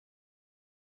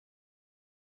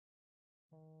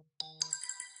Hello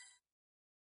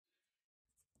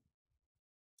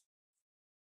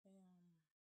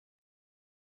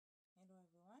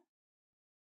everyone.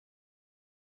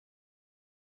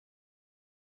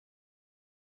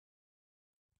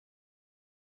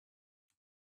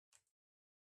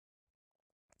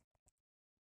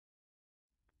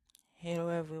 Hello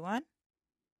everyone.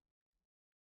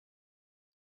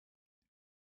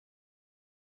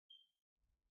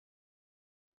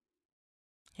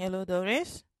 Hello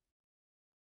Doris.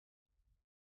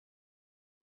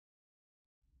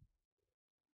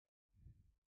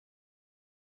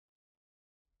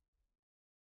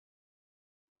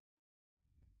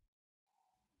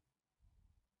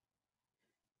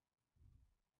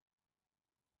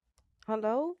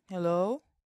 Hello, Hello.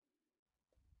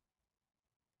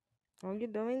 how are you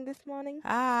doing this morning?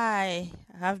 Hi.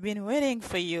 I've been waiting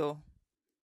for you.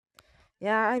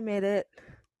 Yeah, I made it.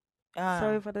 Ah,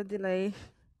 Sorry for the delay.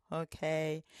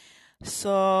 okay.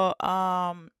 So,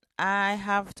 I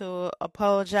have to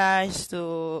apologize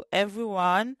to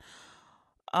everyone.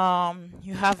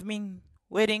 You have been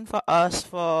waiting for us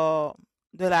for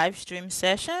the live stream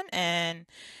session, and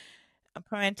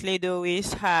apparently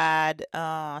Doris had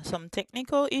some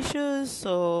technical issues,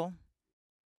 so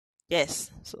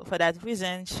yes, so for that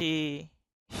reason she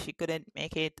couldn't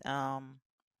make it on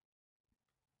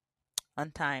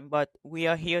time, but we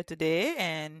are here today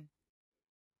and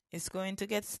it's going to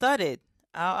get started.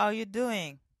 How are you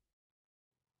doing?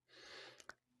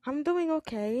 I'm doing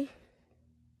okay.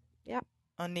 Yeah.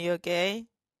 Only okay?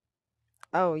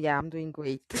 Oh, yeah, I'm doing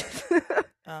great.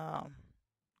 Um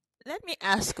Let me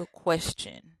ask a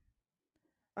question.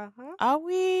 Uh-huh. Are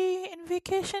we in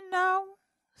vacation now?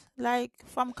 Like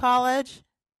from college?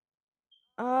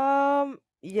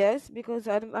 Yes, because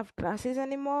I don't have classes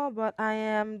anymore, but I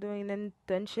am doing an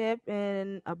internship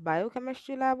in a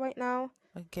biochemistry lab right now.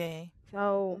 Okay.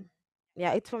 So,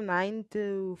 yeah, it's from 9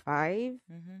 to 5.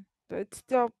 Mm-hmm. So it's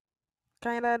still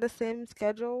kind of the same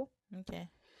schedule. Okay.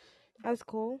 That's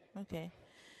cool. Okay.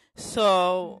 Mm.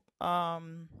 So,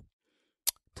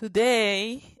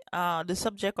 today, the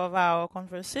subject of our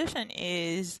conversation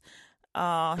is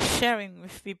sharing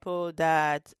with people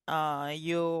that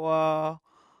you are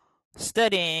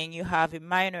studying, you have a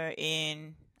minor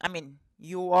in, I mean,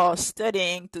 you are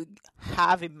studying to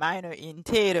have a minor in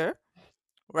theater,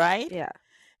 right? Yeah.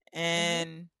 Mm-hmm.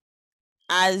 And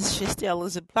as Shistel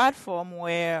is a platform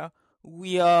where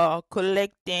we are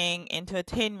collecting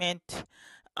entertainment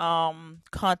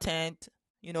content,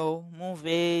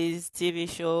 movies, TV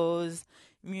shows,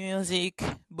 music,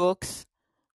 books,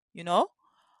 you know.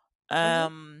 Mm-hmm.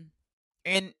 Um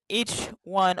in each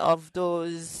one of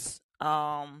those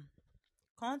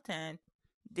content,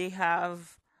 they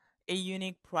have a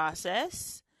unique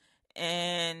process,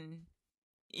 and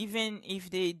even if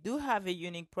they do have a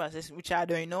unique process, which I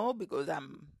don't know because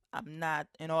I'm not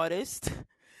an artist,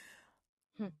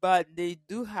 but they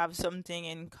do have something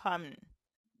in common.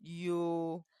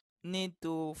 You need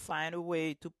to find a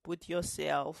way to put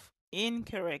yourself in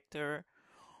character,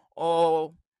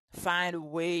 or find a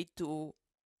way to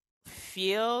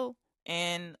feel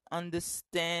and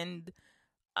understand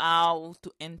how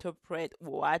to interpret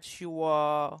what you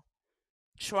are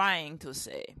trying to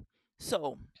say.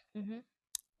 So, Mm-hmm.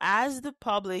 as the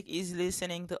public is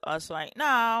listening to us right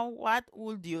now, what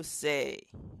would you say?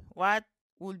 What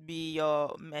would be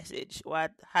your message?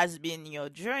 What has been your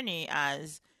journey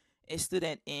as a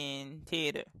student in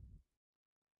theater?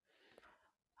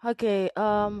 Okay,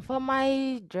 for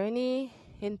my journey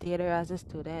in theater as a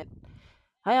student,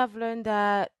 I have learned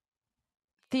that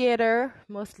theater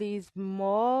mostly is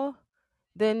more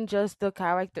than just the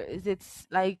characters. It's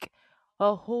like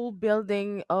a whole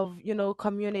building of,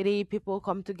 community. People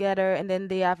come together and then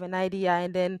they have an idea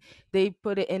and then they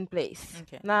put it in place.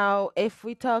 Okay. Now, if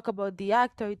we talk about the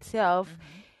actor itself,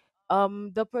 Mm-hmm.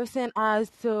 the person has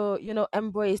to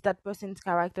embrace that person's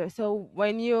character. So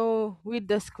when you read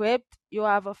the script, you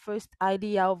have a first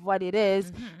idea of what it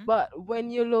is, Mm-hmm. but when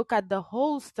you look at the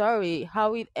whole story,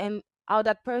 how it and how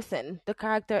that person, the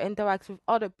character, interacts with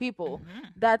other people, Mm-hmm.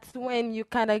 that's when you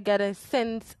kind of get a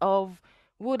sense of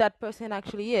who that person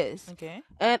actually is. Okay.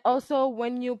 And also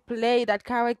when you play that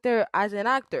character as an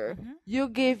actor, Mm-hmm. you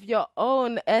give your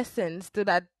own essence to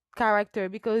that character,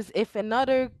 because if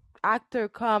another actor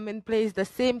come and plays the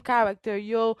same character,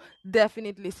 you'll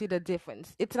definitely see the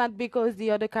difference. It's not because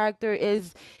the other character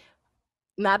is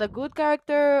not a good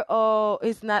character or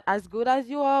is not as good as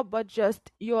you are, but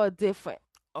just you're different.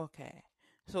 Okay.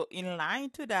 So, in line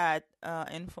to that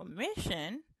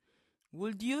information,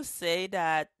 would you say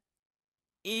that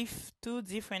if two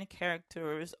different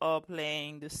characters are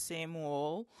playing the same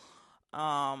role,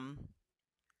 um,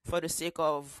 for the sake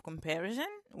of comparison,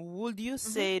 would you Hmm.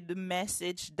 say the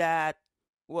message that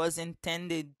was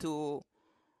intended to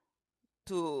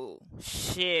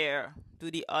share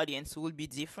to the audience will be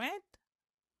different?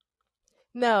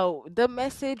 No, the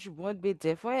message won't be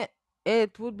different.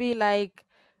 It would be like,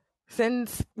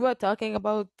 since we're talking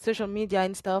about social media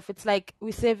and stuff, it's like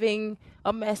receiving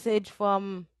a message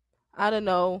from, I don't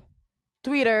know,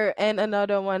 Twitter and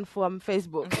another one from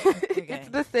Facebook. It's Okay.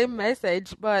 the same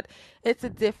message, but it's a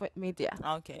different media.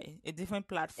 Okay. A different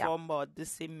Yeah, platform, but the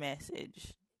same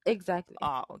message. exactly.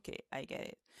 Ah, okay, I get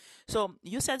it. So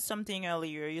you said something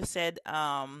earlier. You said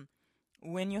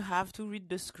when you have to read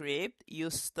the script, you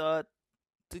start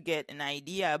to get an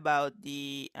idea about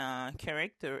the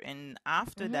character, and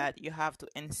after Hmm. that, you have to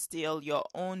instill your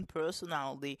own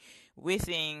personality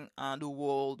within the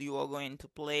world you are going to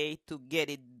play to get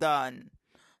it done.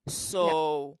 Yeah.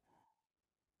 So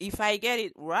if I get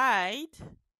it right,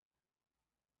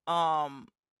 um,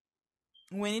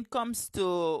 when it comes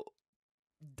to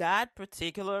that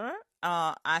particular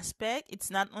aspect, it's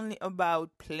not only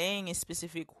about playing a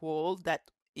specific role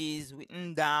that is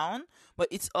written down, but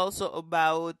it's also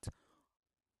about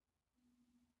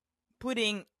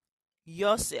putting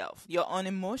yourself, your own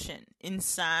emotion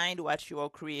inside what you are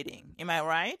creating. Am I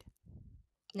right?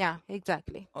 Yeah,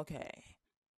 exactly. Okay.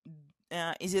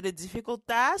 Is it a difficult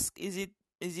task? Is it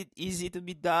easy to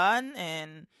be done?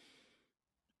 And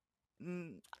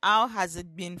how has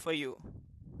it been for you?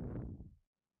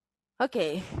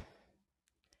 Okay.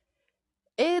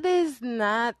 It is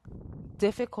not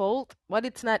difficult, but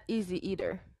it's not easy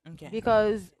either. Okay.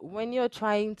 Because when you're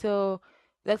trying to,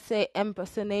 let's say,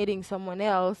 impersonating someone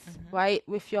else, Mhm. right,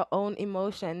 with your own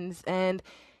emotions, and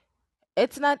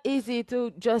it's not easy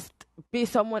to just be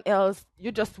someone else.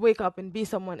 You just wake up and be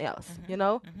someone else, Mhm. you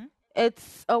know? Mhm.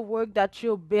 It's a work that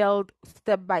you build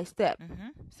step by step.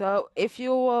 Mhm. So if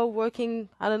you were working,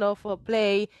 I don't know, for a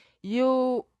play,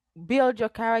 you build your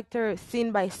character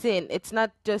scene by scene. It's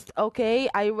not just, okay,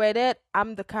 I read it,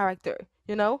 I'm the character,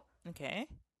 you know? Okay.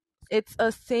 It's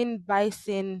a scene by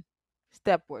scene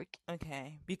step work.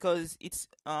 Okay. Because it's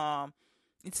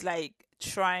like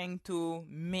trying to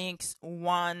mix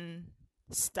one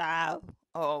style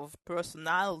of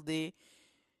personality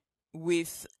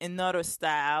with another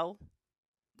style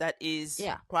that is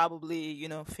Yeah. probably,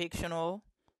 fictional,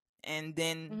 and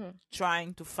then Hmm.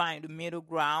 trying to find the middle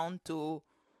ground to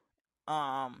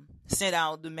send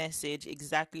out the message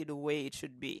exactly the way it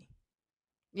should be.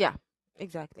 Yeah,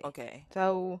 exactly. Okay.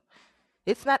 So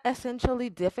it's not essentially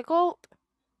difficult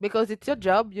because it's your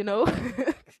job, you know?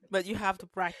 But you have to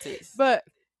practice. But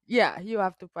yeah, you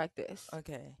have to practice.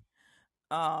 Okay.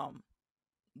 Um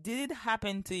did it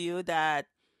happen to you that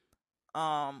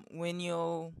when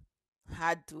you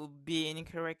had to be in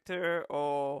character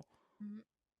or Mhm.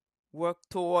 work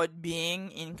toward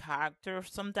being in character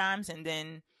sometimes, and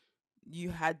then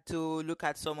you had to look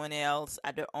at someone else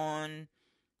at their own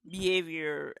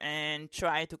behavior and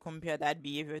try to compare that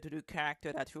behavior to the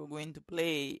character that you're going to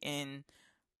play and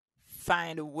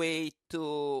find a way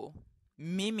to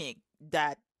mimic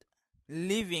that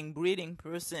living, breathing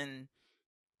person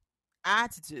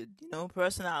attitude,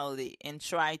 personality, and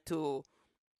try to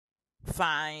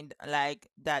find like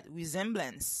that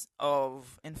resemblance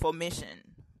of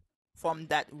information from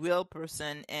that real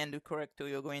person and the character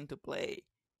you're going to play.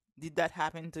 Did that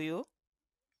happen to you?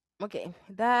 Okay,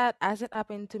 that hasn't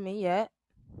happened to me yet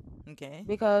Okay.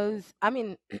 because I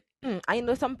mean, I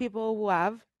know some people who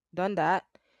have done that,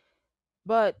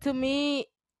 but to me,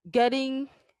 getting,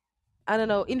 I don't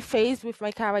know, in phase with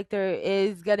my character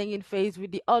is getting in phase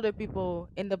with the other people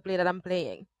in the play that I'm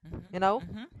playing, you know?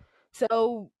 Mm-hmm.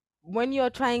 So when you're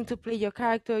trying to play your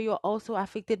character, you're also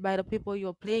affected by the people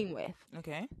you're playing with.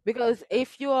 Okay. Because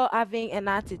if you're having an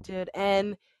attitude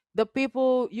and the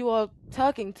people you are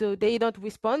talking to, they don't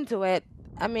respond to it,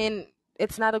 I mean,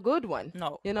 it's not a good one,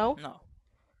 No. you know? No.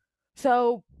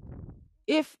 So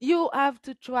if you have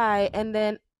to try and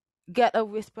then get a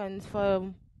response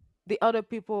from the other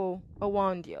people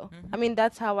around you, I Mm-hmm. mean,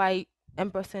 that's how I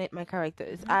impersonate my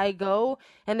characters. Mm-hmm. I go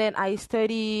and then I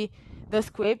study the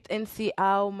script and see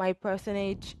how my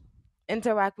personage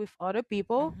interact with other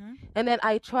people, Mm-hmm. and then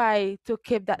I try to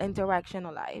keep that interaction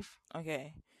alive.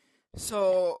 Okay.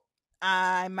 So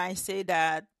I might say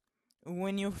that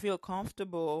when you feel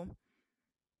comfortable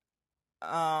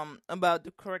about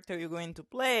the character you're going to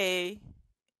play,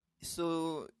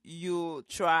 so you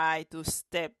try to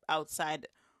step outside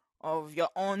of your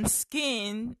own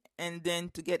skin and then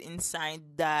to get inside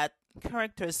that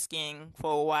character's skin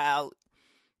for a while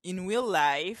in real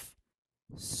life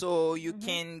so you Hmm.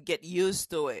 can get used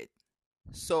to it.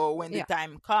 So when the Yeah.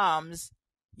 time comes,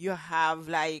 you have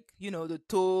like, the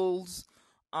tools,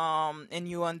 and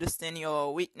you understand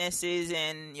your weaknesses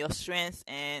and your strengths,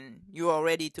 and you are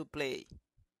ready to play.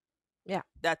 Yeah,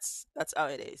 That's how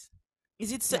it is.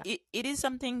 Is it, yeah. it is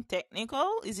something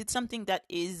technical? Is it something that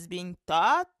is being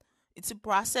taught? It's a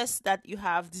process that you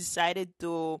have decided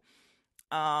to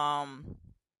um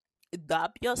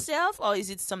adopt yourself, or is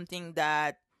it something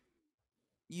that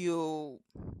you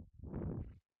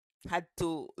had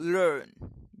to learn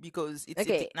because it's a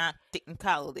Okay,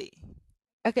 technicality?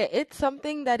 okay. It's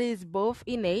something that is both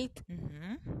innate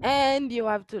Mm-hmm. and you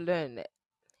have to learn it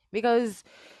because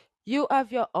you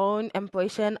have your own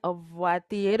impression of what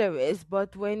theater is,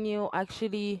 but when you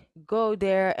actually go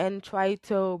there and try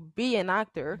to be an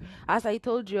actor, as I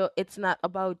told you, it's not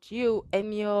about you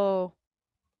and your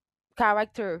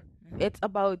character. It's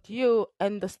about you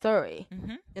and the story,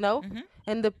 Mm-hmm. you know, Mm-hmm.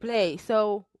 and the play.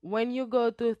 So when you go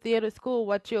to theater school,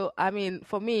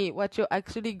 for me, what you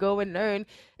actually go and learn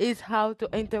is how to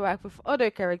interact with other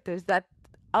characters that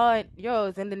aren't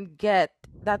yours and then get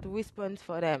that response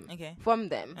Okay. from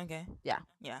them. Okay. Yeah.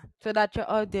 Yeah. So that your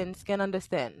audience can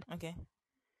understand. Okay.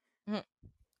 Mhm.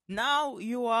 Now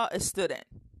you are a student.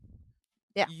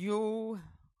 Yeah. You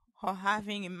are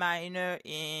having a minor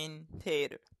in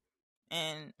theater,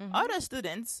 and Hmm. other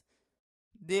students,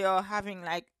 they are having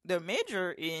like their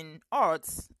major in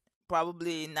arts,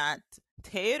 probably not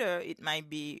theater. It might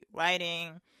be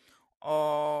writing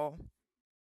or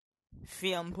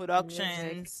film Music.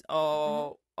 productions Hmm.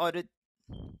 or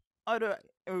other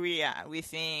area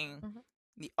within Hmm.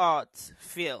 the art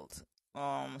field,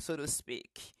 so to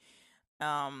speak.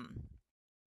 Um,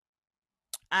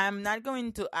 I'm not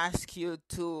going to ask you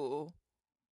to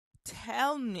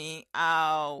tell me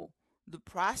how the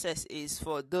process is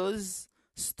for those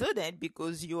students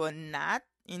because you are not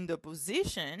in the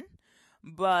position,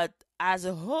 but as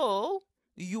a whole,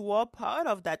 you are part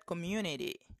of that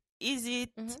community. Is it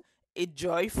Hmm. a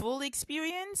joyful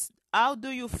experience? How do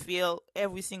you feel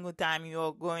every single time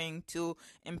you're going to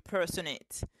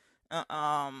impersonate?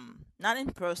 Not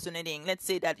impersonating. Let's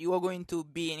say that you are going to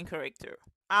be in character.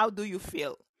 How do you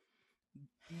feel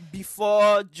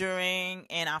before, during,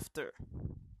 and after?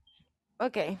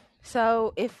 Okay.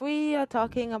 So if we are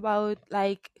talking about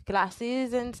like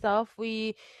classes and stuff,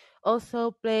 we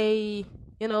also play,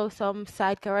 some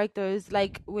side characters.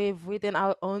 Like we've written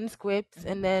our own scripts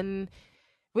and Mm-hmm. then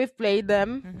we've played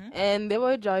them Mm-hmm. and they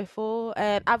were joyful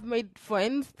and I've made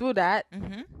friends through that,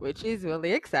 Mm-hmm. which is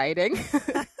really exciting.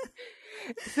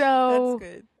 That's So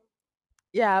good.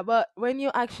 yeah, but when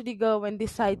you actually go and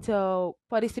decide to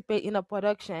participate in a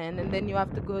production and then you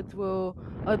have to go through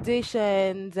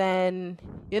auditions and,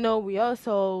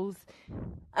 rehearsals,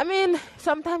 I mean,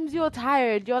 sometimes you're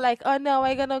tired. You're like, oh no,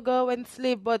 I'm gonna go and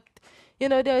sleep. But,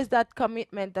 there's that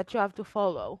commitment that you have to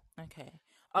follow. Okay.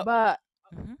 Uh, But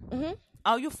mhm. mhm,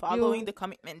 Are you following you, the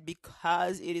commitment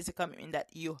because it is a commitment that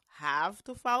you have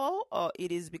to follow, or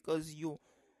it is because you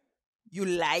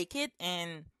like it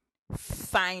and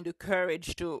find the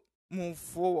courage to move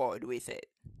forward with it?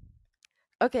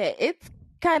 okay, it's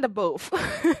kind of both.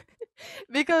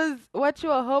 Because what you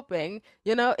are hoping,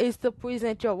 is to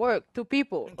present your work to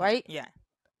people, Okay. right? Yeah.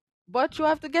 But you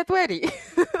have to get ready.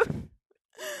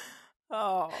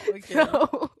 Oh, okay.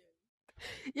 So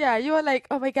yeah, you are like,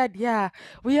 oh my God, yeah,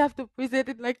 we have to present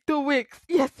in like 2 weeks.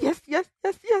 Yes, yes, yes,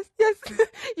 yes, yes, yes.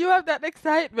 You have that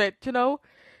excitement,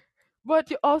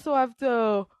 but you also have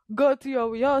to go to your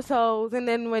rehearsals, and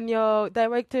then when your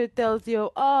director tells you,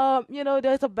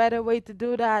 there's a better way to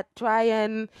do that, try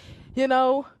and, you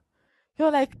know,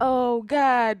 you're like, oh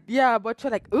God, yeah, but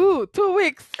you're like, ooh, 2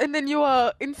 weeks, and then you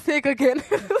are in sick again.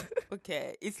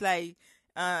 Okay. It's like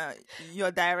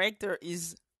your director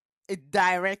is a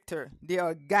director. They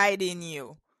are guiding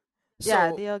you.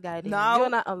 Yeah, So they are guiding you. You're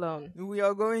now not alone. we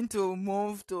are going to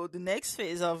move to the next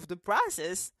phase of the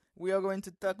process. We are going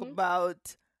to talk Hmm.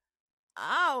 about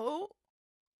how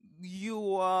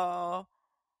you are,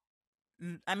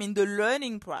 I mean, the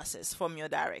learning process from your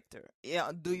director.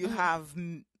 Yeah, do you Hmm. have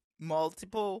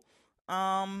multiple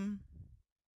um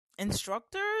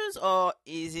instructors, or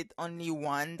is it only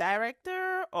one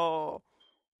director, or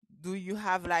do you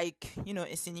have like,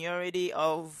 a seniority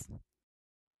of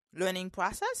learning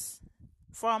process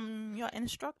from your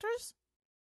instructors?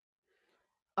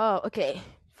 Oh, okay.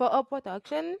 For a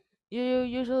production, you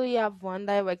usually have one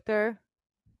director,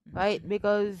 right? Mhm.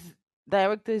 Because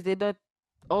directors they don't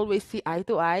always see eye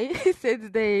to eye since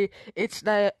they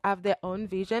have their own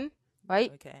vision,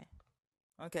 right? Okay.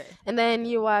 Okay. And then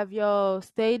you have your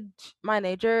stage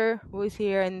manager who is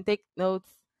here and take notes.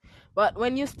 But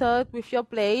when you start with your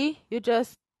play, you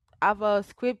just have a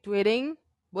script reading.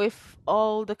 with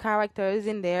all the characters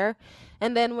in there.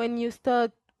 And then when you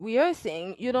start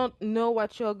rehearsing, you don't know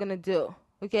what you're gonna do.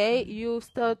 Okay? Mhm. You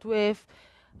start with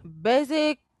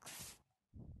basics,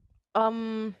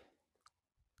 um,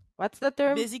 what's the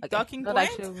term? Basic Okay, talking not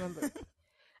actually point. remember.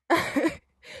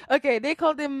 Okay, they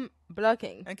call them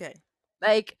blocking. Okay.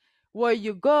 Like where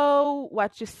you go,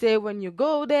 what you say when you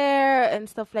go there, and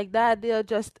stuff like that. They are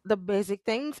just the basic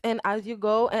things. And as you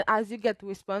go and as you get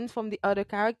response from the other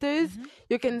characters, Hmm.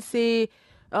 you can see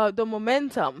the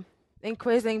momentum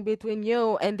increasing between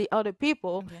you and the other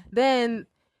people. Okay. Then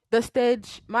the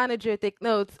stage manager take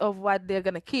notes of what they're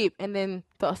gonna keep and then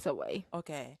toss away.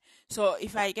 Okay. So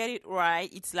if Yeah. I get it right,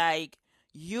 it's like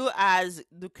you as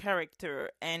the character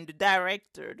and the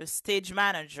director, the stage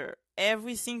manager,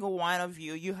 every single one of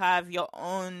you, you have your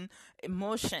own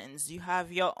emotions, you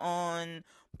have your own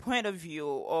point of view,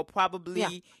 or Yeah.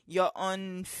 probably your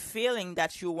own feeling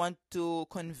that you want to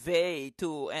convey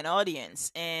to an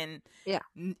audience. Yeah.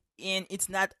 And it's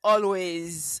not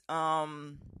always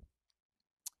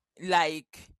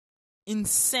like in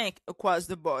sync across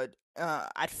the board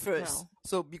at first. No.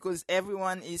 So because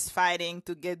everyone is fighting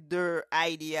to get their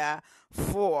idea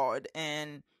forward,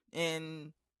 and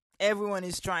everyone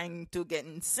is trying to get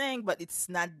in sync, but it's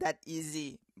not that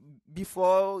easy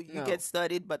before you get No.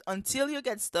 started. But until you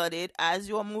get started, as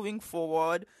you are moving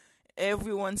forward,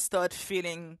 everyone start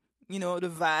feeling, the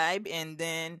vibe, and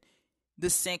then the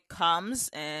sync comes,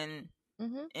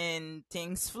 Mhm. and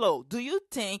things flow. Do you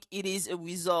think it is a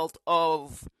result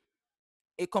of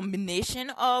a combination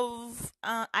of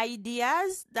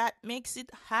ideas that makes it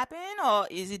happen, or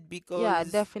is it Yeah, because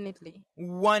definitely.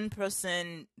 one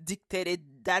person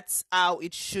dictated that's how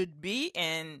it should be,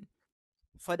 and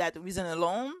for that reason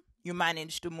alone, you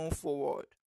manage to move forward?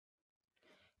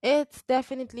 It's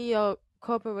definitely a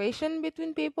cooperation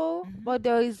between people, Hmm. but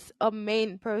there is a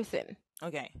main person.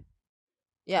 Okay. Who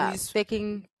Yeah, is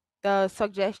taking the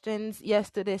suggestions, yes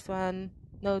to this one,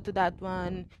 no to that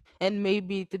one, and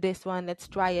maybe to this one, let's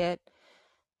try it.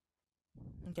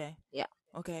 okay? Yeah.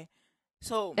 Okay.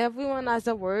 So Everyone has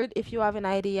a word. If you have an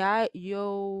idea,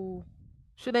 you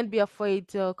shouldn't be afraid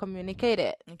to communicate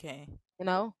it, okay, you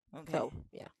know? okay. So,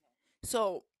 yeah.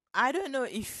 So I don't know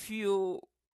if you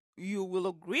will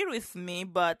agree with me,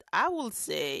 but I will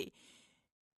say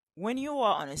when you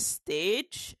are on a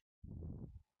stage,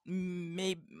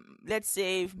 maybe, let's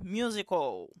say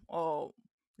musical, or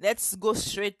let's go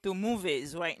straight to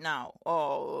movies right now,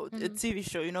 or a Mm-hmm. TV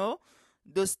show,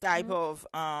 those type Mm-hmm. of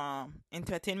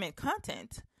entertainment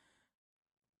content.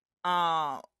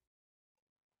 Uh,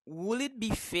 will it be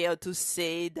fair to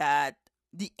say that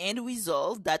the end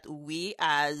result that we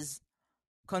as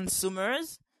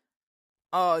consumers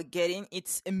are getting,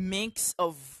 it's a mix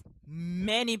of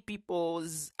many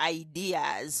people's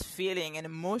ideas, feeling, and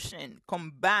emotion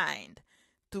combined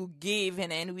to give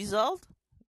an end result?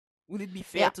 Would it be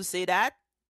fair Yeah, to say that?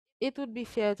 it would be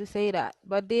fair to say that.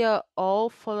 But they are all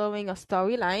following a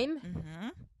storyline. Mm-hmm.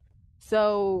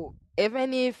 So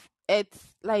even if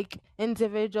it's like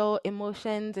individual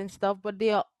emotions and stuff, but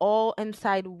they are all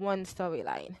inside one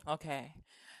storyline. Okay.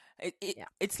 Yeah.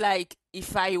 It's like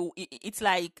it's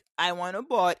like I want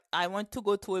to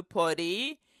go to a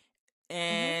party,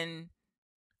 Mm-hmm. and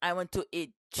I want to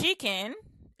eat chicken,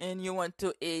 and you want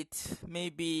to eat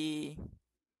maybe,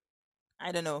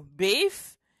 I don't know,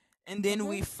 beef, and then Mm-hmm.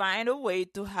 we find a way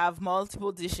to have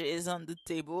multiple dishes on the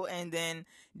table, and then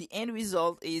the end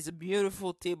result is a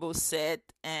beautiful table set,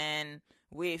 and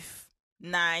with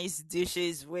nice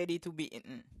dishes ready to be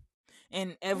eaten.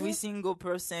 And every Mm-hmm. single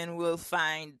person will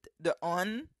find their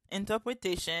own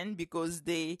interpretation because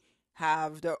they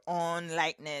have their own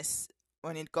likeness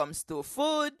when it comes to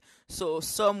food. So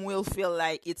some will feel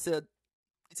like it's a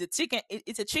chicken.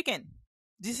 It's a chicken.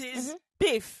 This is Mm-hmm.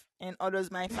 beef, and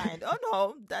others might find, oh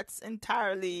no, that's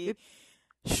entirely It,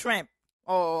 shrimp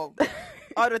or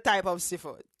other type of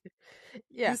seafood. You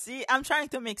yeah. see, I'm trying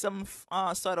to make some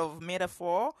sort of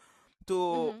metaphor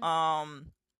to Mm-hmm.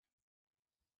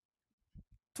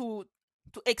 to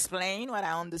to explain what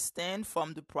I understand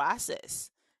from the process.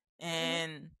 Mm-hmm.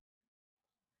 And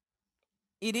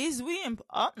it is really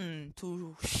important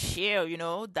to share,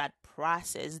 that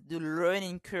process, the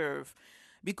learning curve,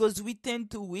 because we tend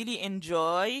to really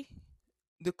enjoy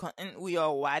the content we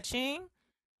are watching,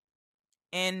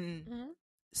 and Mm-hmm.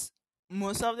 s-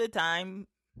 most of the time,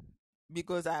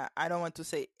 because I don't want to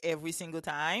say every single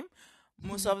time,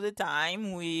 most of the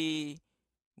time we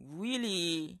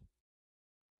really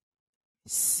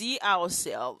see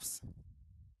ourselves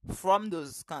from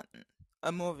those content,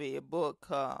 a movie, a book,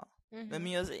 the Mm-hmm.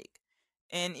 music,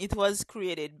 and it was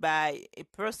created by a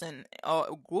person or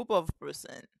a group of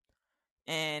person,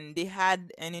 and they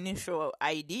had an initial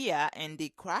idea and they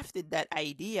crafted that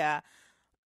idea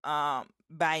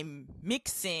by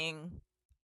mixing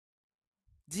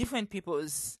different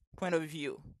people's point of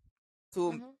view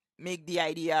to Mhm. make the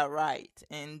idea right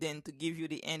and then to give you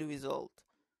the end result.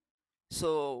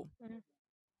 So Mhm.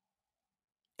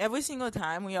 every single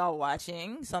time we are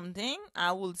watching something,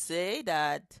 I would say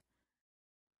that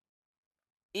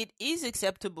it is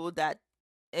acceptable that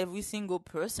every single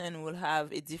person will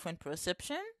have a different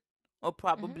perception or Mhm.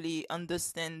 probably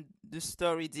understand the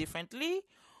story differently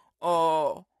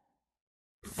or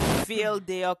feel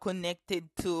they are connected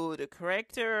to the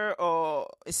character or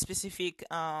a specific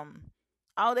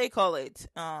how they call it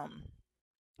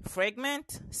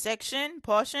fragment, section,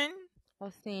 portion, Or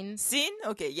scene. scene.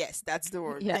 Okay, yes, that's the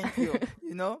word. Yeah. Thank you.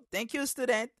 Thank you,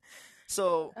 student.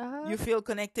 So Uh-huh. you feel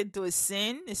connected to a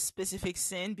scene, a specific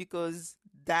scene, because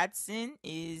that scene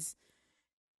is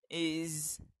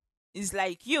is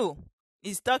like you,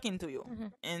 is talking to you,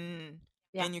 Mhm. and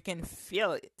Yeah. you can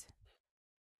feel it.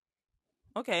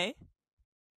 Okay,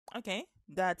 okay,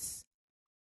 that's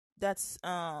that's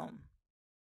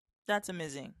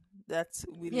amazing. That's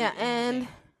Yeah, really and amazing.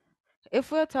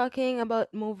 if we're talking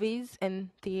about movies and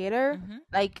theater, Mhm.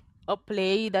 like a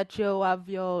play that you have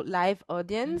your live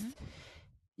audience, Mhm.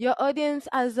 your audience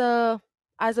has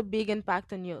a big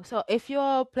impact on you. So if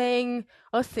you're playing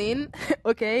a scene,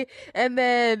 okay, and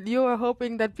then you are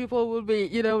hoping that people will be,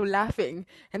 laughing,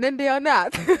 and then they are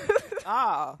not.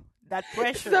 Ah, that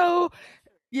pressure. So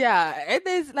yeah, it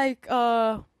is like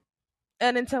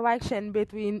an interaction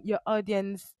between your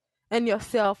audience and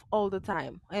yourself all the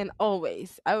time and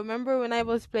always. I remember when I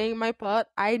was playing my part,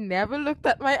 I never looked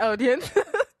at my audience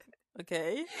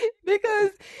Okay.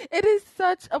 because it is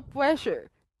such a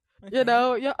pressure. Okay.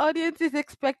 Your audience is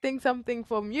expecting something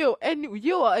from you and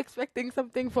you are expecting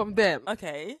something from them.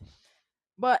 Okay.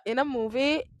 But in a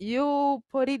movie, you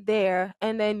put it there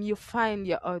and then you find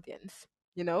your audience,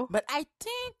 you know? But I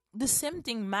think the same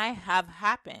thing might have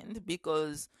happened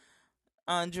because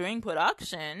during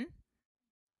production,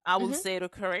 I will Mhm. say the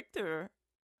character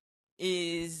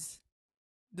is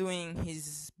doing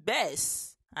his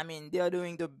best. I mean, they are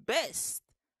doing the best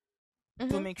to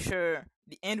Mhm. make sure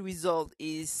the end result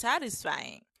is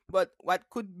satisfying. But what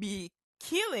could be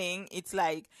killing, it's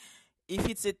like if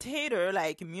it's a theater,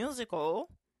 like a musical,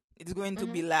 it's going to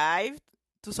be Mhm. live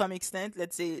to some extent.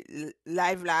 Let's say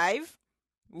live,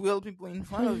 real people in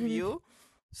front of you.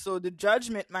 So the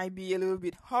judgment might be a little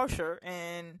bit harsher.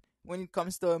 And when it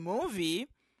comes to a movie,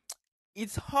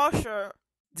 it's harsher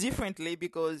differently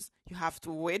because you have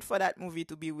to wait for that movie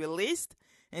to be released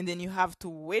and then you have to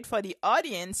wait for the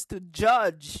audience to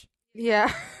judge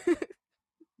Yeah.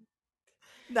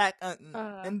 that uh,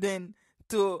 and then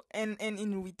to and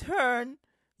in return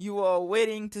you are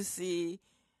waiting to see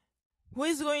who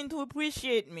is going to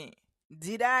appreciate me.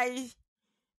 Did I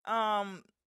um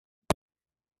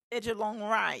edge along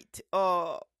right,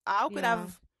 or how could yeah.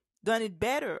 I've done it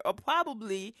better, or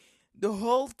probably the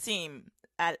whole team.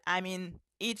 I mean,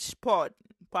 each part,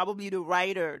 probably the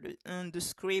writer, the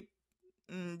script,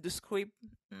 the script,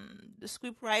 the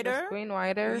script The writer,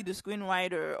 screenwriter. the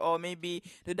screenwriter, or maybe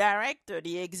the director,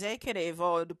 the executive,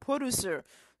 or the producer.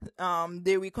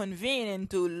 They reconvene and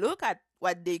to look at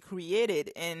what they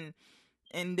created, and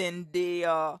then they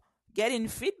getting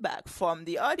feedback from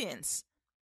the audience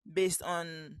based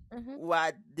on Mhm.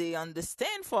 what they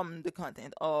understand from the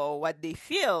content or what they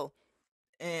feel,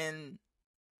 and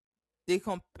they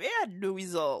compare the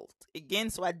result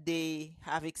against what they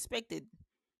have expected.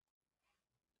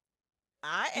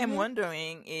 I am Mhm.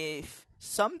 wondering if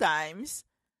sometimes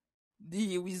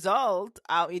the result,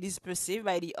 how it is perceived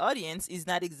by the audience, is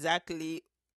not exactly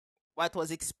what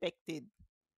was expected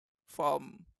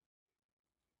from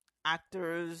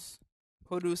actors,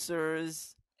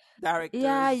 producers,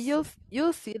 Yeah, directors.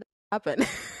 you'll see that happen.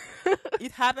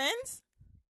 It happens.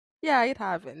 Yeah, it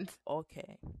happens.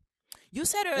 Okay. You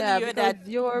said Yeah, earlier because that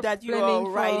you're you planning are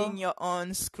for. writing your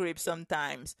own script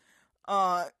sometimes.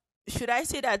 Uh, should I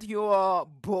say that you are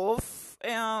both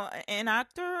an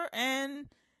actor and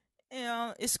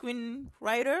a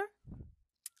screenwriter?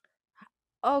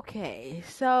 Okay,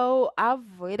 so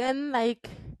I've written like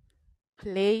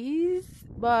plays,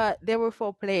 but they were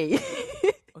for play.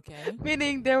 Okay.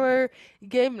 Meaning they were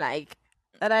game like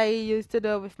that I used to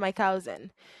do with my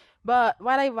cousin. But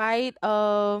what I write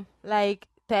like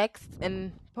text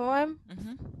and poem.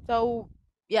 Mm-hmm. So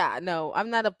yeah, no, I'm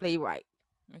not a playwright.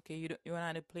 Okay, you're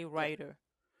not a Yeah. playwright.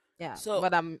 Yeah, So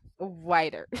but I'm a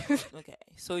writer. okay,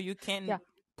 so you Yeah. can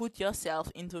put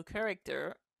yourself into a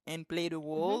character and play the Mhm.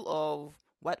 role of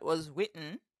what was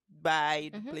written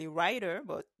by the Mhm. playwright,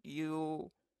 but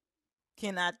you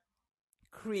cannot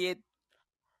create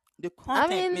the I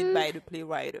content made mean, by the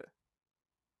playwright.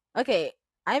 okay.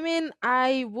 I mean,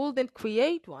 I wouldn't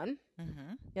create one,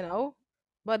 Hmm. you know,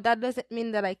 but that doesn't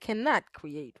mean that I cannot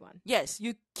create one. Yes,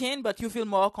 you can, but you feel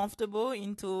more comfortable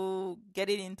into get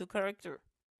it into character.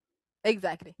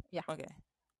 Exactly. Yeah. Okay.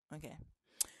 Okay.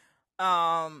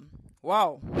 Um.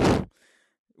 Wow.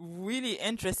 Really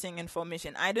interesting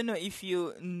information. I don't know if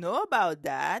you know about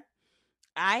that.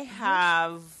 I Mhm.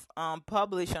 have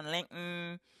published on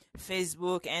LinkedIn,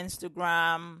 Facebook,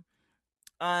 Instagram,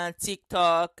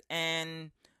 TikTok,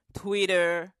 and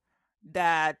Twitter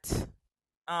that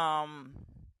um,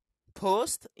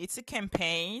 post. It's a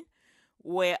campaign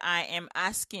where I am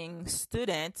asking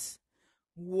students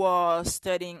who are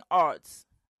studying arts.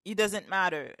 It doesn't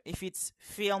matter if it's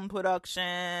film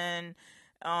production,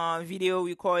 video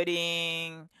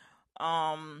recording,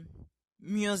 um,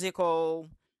 musical,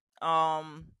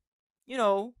 um,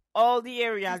 all the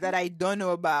areas that I don't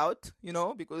know about,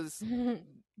 because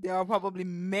Mhm. there are probably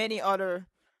many other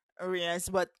areas,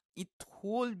 but it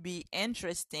would be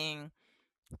interesting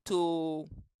to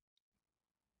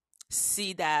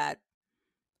see that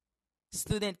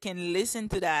student can listen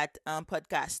to that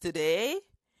podcast today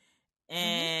Mhm.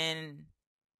 and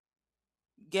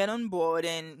get on board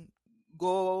and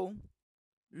go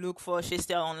look for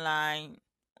Shistel online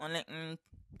on LinkedIn,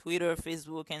 Twitter,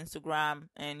 Facebook, Instagram,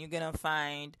 and you're gonna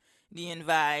find the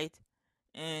invite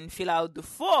and fill out the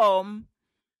form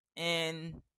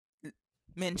and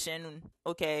mention,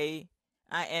 okay,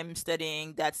 I am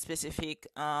studying that specific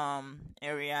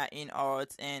area in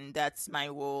arts, and that's my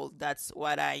role. That's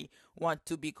what I want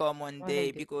to become one What I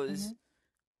day, do. because Mhm.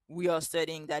 we are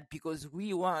studying that because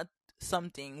we want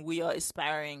something. We are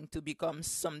aspiring to become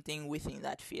something within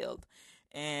that field.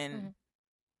 And Mhm.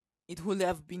 it would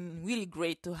have been really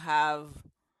great to have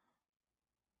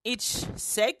each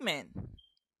segment,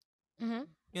 Mhm.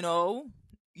 you know,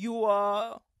 you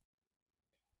are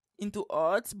into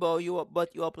arts, but you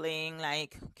are playing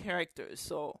like characters.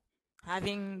 So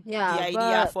having the Yeah,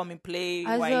 idea but from a play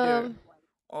as writer a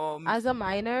or as a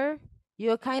minor,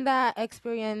 you kind of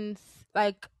experience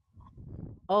like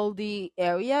all the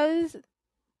areas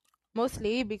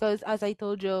mostly because, as I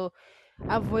told you,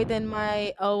 I've written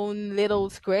my own little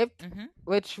script, mm-hmm,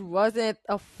 which wasn't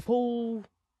a full,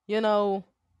 you know,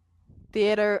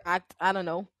 theater act. I don't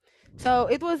know. So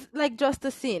it was like just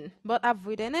a scene, but I've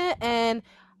written it and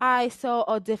I saw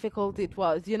how difficult it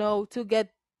was, to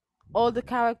get all the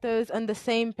characters on the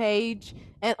same page.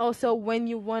 And also when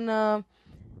you wanna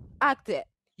act it,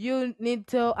 you need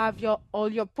to have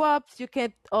all your props. You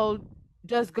can't all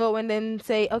just go and then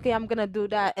say, okay, I'm gonna do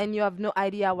that, and you have no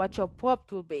idea what your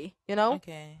prop will be.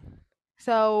 okay.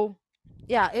 So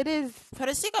yeah, it is For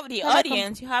the sake of the kind of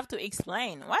audience, you have to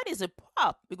explain what is a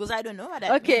prop, because I don't know what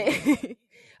that means. okay.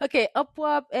 Okay, a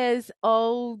prop is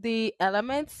all the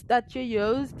elements that you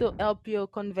use to help you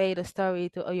convey the story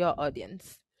to your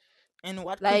audience. And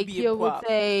what could Like be a you would prop?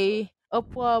 say a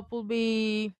prop will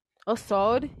be a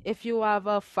sword. If you have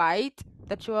a fight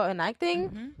that you are enacting,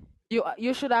 Mm-hmm.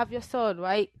 you should have your sword,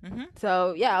 right? Mm-hmm.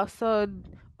 So yeah, a sword,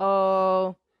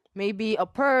 or maybe a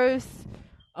purse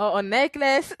or a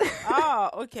necklace. Ah,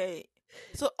 okay.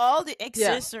 So all the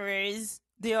Yeah. accessories,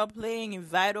 they are playing a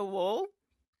vital role.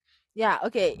 Yeah,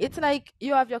 okay. It's like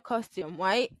you have your costume,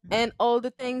 right? And all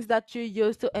the things that you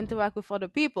use to interact with other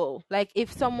people. Like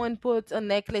if someone puts a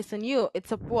necklace on you,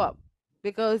 it's a prop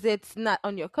because it's not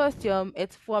on your costume,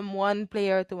 it's from one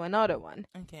player to another one.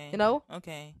 You Okay. know?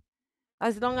 Okay.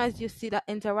 As long as you see that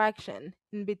interaction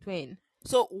in between.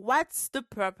 So what's the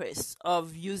purpose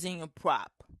of using a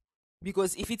prop?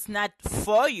 Because if it's not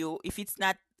for you, if it's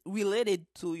not related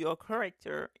to your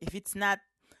character, if it's not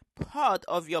part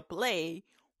of your play,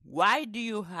 why do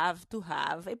you have to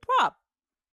have a prop?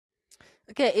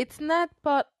 Okay, it's not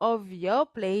part of your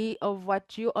play of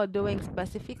what you are doing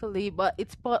specifically, but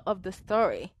it's part of the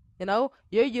story.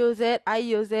 You use it, I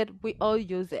use it, we all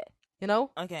use it. You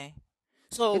know? Okay.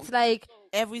 So It's like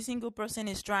every single person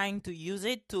is trying to use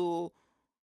it to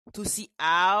see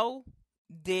how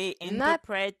they not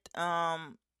interpret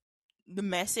the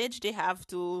message they have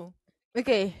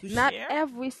okay, to not share.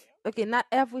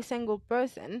 every single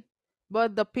person,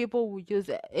 but the people who use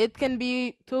it. It can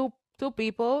be two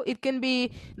people. It can be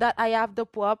that I have the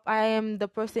prop, I am the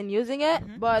person using it,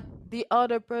 Hmm. but the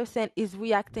other person is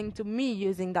reacting to me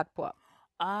using that prop.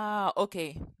 Ah,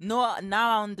 okay. No,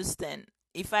 now I understand.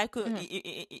 If I could, Mhm.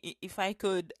 if I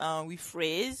could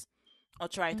rephrase or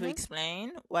try to Mhm.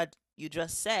 explain what you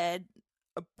just said,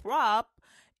 a prop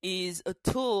is a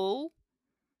tool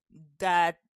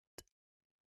that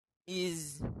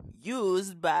is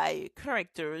used by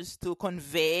characters to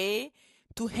convey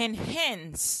to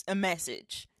enhance a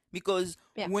message, because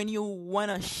Yeah. when you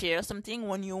want to share something,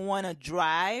 when you want to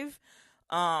drive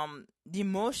the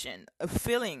emotion, a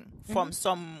feeling Mm-hmm. from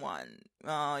someone,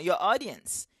 your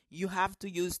audience, you have to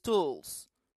use tools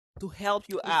to help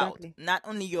you out, Exactly. not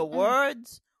only your Mm-hmm.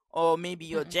 words or maybe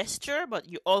your Mm-mm. gesture, but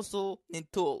you also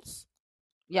need tools.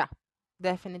 Yeah,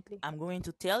 definitely. I'm going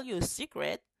to tell you a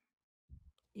secret.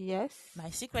 Yes. My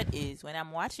secret is when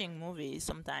I'm watching movies,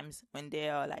 sometimes when they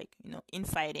are like,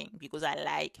 infighting, because I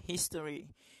like history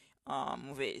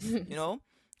movies,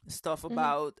 stuff Mm-hmm.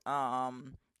 about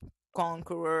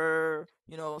conqueror,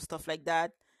 stuff like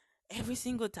that. Every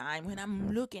single time when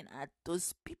I'm looking at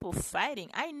those people fighting,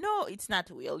 I know it's not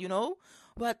real,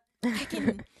 but I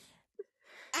can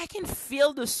I can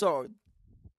feel the sword.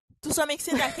 To some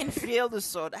extent I can feel the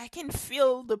sword. I can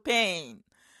feel the pain.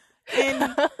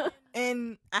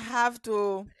 And I have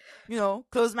to,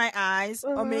 close my eyes,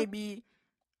 or Uh-huh. maybe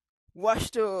wash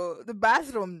the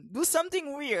bathroom, do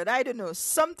something weird, I don't know,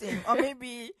 something, or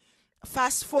maybe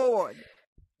fast forward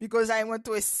because I want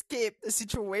to escape the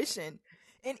situation.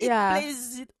 And it Yeah.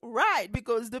 plays it right,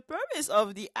 because the purpose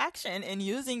of the action and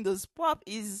using those prop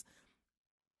is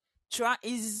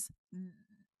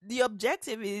the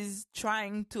objective is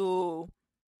trying to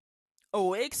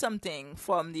awake something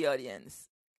from the audience.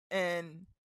 And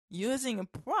using a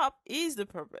prop is the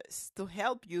purpose, to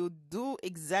help you do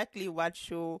exactly what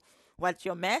your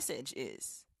message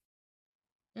is.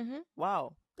 Mm-hmm.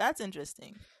 Wow, that's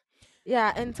interesting.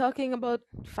 Yeah, and talking about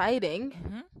fighting,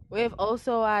 Mhm. we've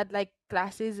also had like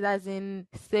classes as in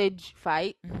stage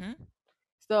fight, Mhm.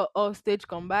 so or stage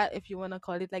combat if you want to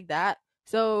call it like that.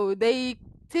 So they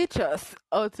teach us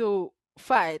how to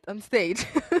fight on stage.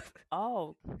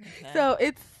 Oh, okay. So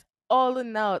it's all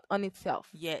in out on itself.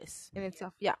 Yes. In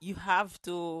itself, yeah. You have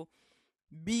to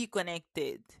be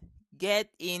connected. Get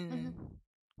Hmm. in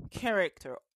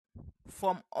character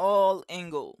from all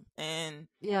angle. And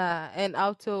Yeah, and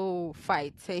how to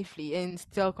fight safely and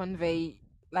still convey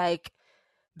like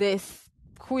this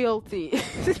cruelty.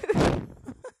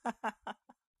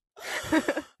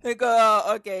 like,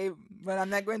 okay, but I'm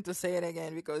not going to say it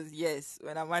again, because yes,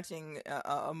 when I'm watching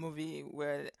a movie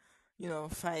where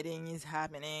fighting is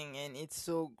happening and it's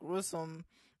so gruesome,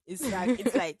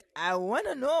 it's like I want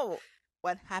to know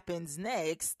what happens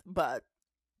next, but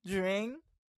during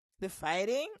the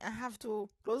fighting, I have to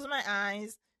close my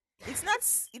eyes.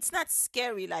 It's not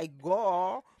scary like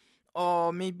gore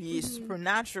or maybe Hmm.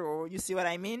 supernatural. You see what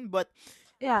I mean? But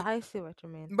Yeah, I see what you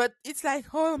mean. it's like,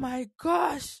 oh my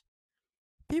gosh,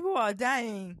 people are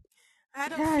dying. I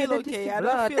don't Yeah, feel and then you okay. see I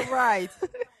don't blood. feel right.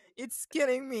 It's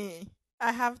killing me.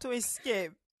 I have to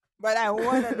escape, but I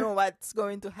want to know what's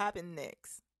going to happen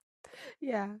next.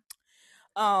 Yeah.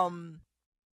 Um,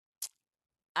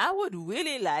 I would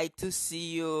really like to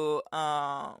see you.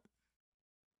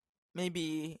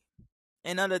 Maybe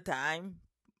another time.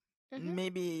 Hmm.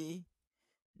 Maybe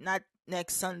not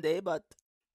next Sunday, but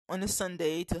on a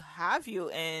Sunday, to have you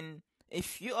and a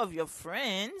few of your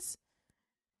friends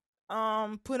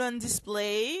put on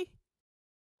display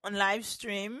on live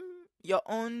stream your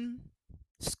own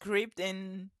script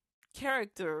and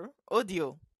character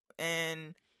audio,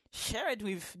 and share it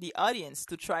with the audience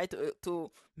to try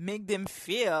to make them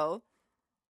feel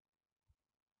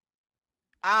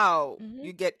how Hmm.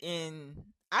 you get in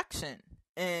action,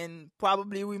 and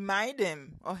probably remind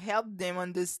them or help them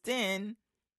understand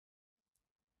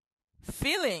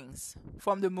feelings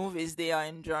from the movies they are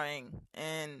enjoying,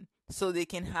 and so they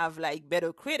can have like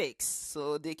better critics,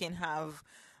 so they can have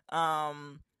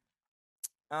um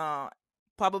uh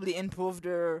probably improve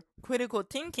their critical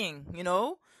thinking,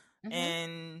 Hmm.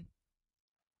 and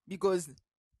because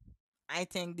I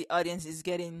think the audience is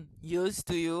getting used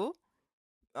to you.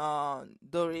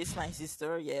 Doris, my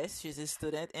sister, yes, she's a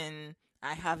student, and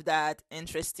I have that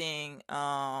interesting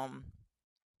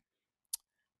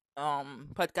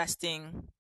podcasting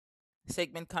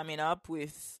segment coming up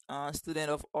with student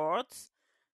of arts.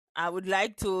 I would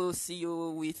like to see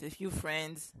you with a few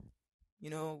friends. You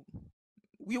know,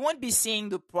 we won't be seeing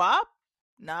the prop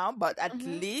now, but at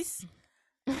Hmm. least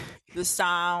the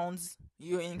sounds,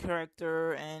 you in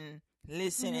character, and Hmm.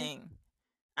 listening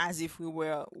as if we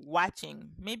were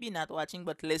watching, maybe not watching,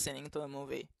 but listening to a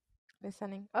movie.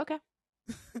 Listening. Okay.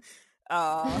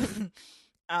 Uh,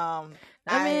 I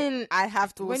I mean, I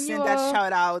have to when you send that are.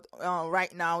 shout out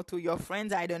right now to your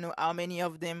friends. I don't know how many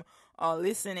of them are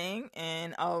listening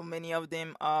and how many of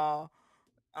them are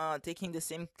taking the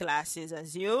same classes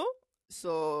as you.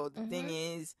 So the thing Hmm.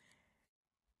 is,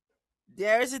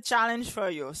 there's a challenge for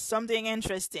you, something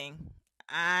interesting.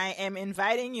 I am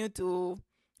inviting you to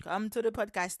come to the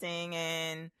podcasting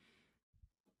and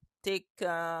take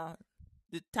the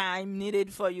time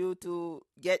needed for you to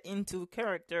get into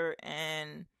character,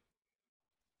 and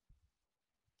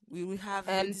we will have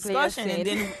a And play a discussion, and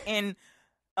scene. then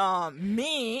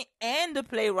me and the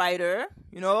playwriter,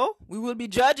 we will be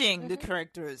judging the Mhm.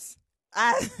 characters.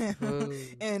 Oh,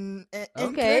 And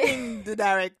okay. including the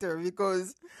director,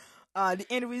 because the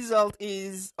end result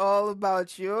is all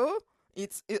about you.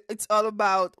 It's all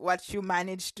about what you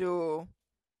manage to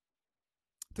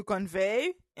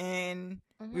convey, and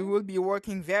we Mhm. will be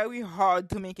working very hard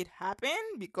to make it happen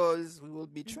because we will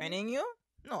be Mhm. training you.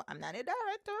 No, I'm not a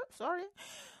director, sorry,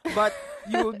 but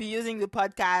you will be using the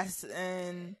podcast,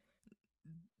 and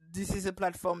this is a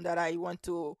platform that I want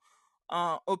to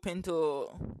open to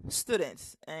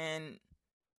students, and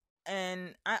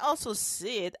I also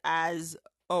see it as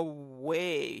a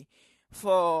way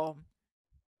for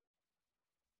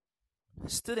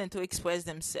students to express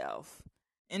themselves,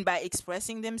 and by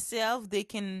expressing themselves they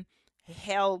can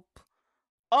help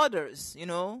others,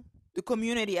 the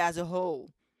community as a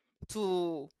whole,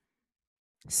 to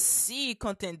see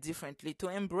content differently, to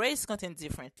embrace content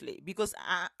differently. Because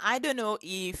I don't know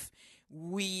if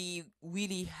we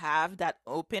really have that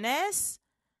openness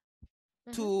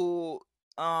Mhm. to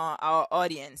our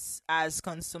audience as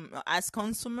consumer.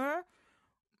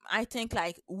 I think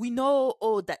like we know,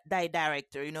 oh, that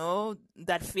director,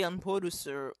 that film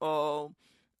producer, or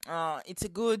it's a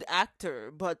good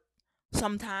actor, but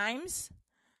sometimes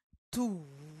to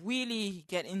really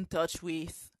get in touch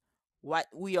with what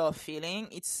we are feeling,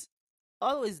 it's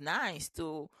always nice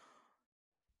to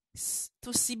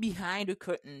see behind the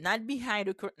curtain, not behind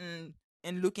the curtain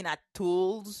and looking at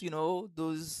tools,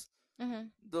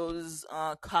 Mhm. those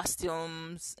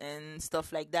costumes and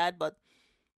stuff like that, but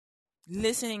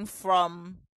listening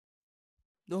from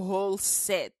the whole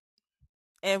set,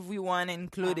 everyone Yeah.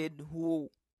 included, who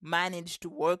managed to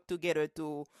work together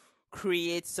to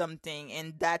create something,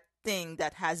 and that thing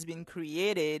that has been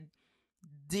created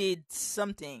did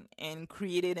something and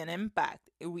created an impact,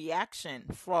 a reaction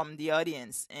from the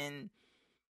audience. And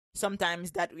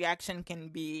sometimes that reaction can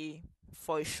be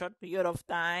for a short period of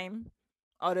time,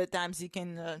 other times it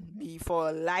can Mhm. be for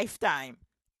a lifetime.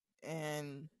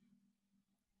 And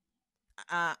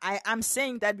I'm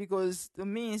saying that because to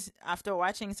me, after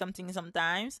watching something,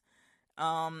 sometimes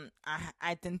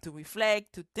I tend to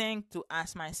reflect, to think, to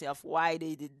ask myself why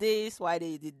they did this, why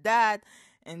they did that.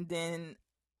 And then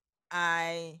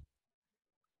I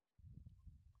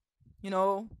you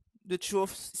know the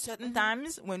truth, certain Mhm.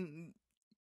 times when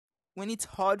it's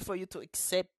hard for you to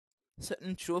accept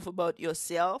certain truth about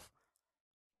yourself,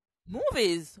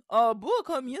 movies or book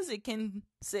or music can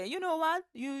say, you know what,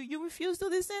 you refuse to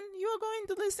listen, you're going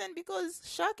to listen, because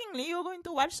shockingly you're going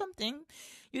to watch something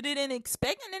you didn't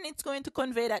expect, and then it's going to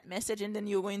convey that message, and then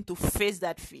you're going to face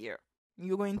that fear.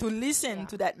 You're going to listen Yeah.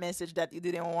 to that message that you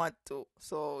didn't want to,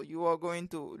 so you are going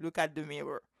to look at the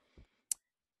mirror.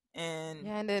 And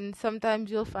Yeah, and then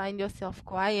sometimes you'll find yourself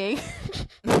crying.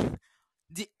 have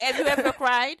you ever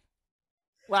cried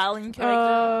while in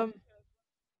character? um,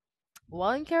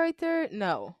 One character,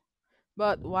 no.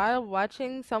 But while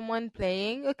watching someone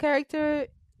playing a character,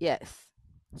 yes.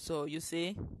 So you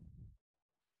see,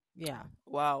 Yeah.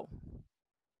 wow,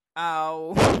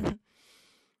 how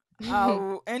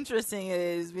how interesting it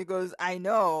is, because I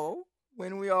know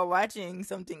when we are watching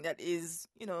something that is,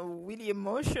 really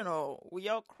emotional, we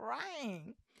are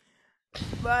crying.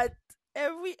 But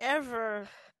have we ever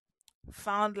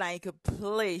found like a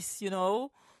place, to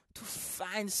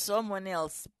find someone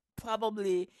else?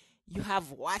 Probably you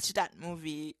have watched that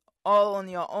movie all on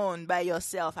your own, by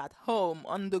yourself, at home,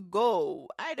 on the go,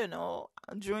 I don't know,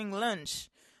 during lunch,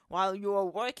 while you were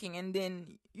working, and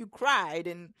then you cried,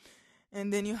 and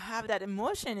then you have that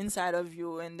emotion inside of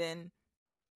you, and then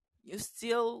you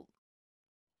still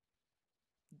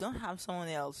don't have someone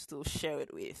else to share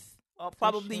it with. Or To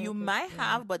probably share you it with, might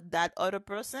yeah. have, but that other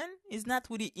person is not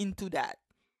really into that.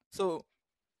 So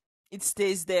it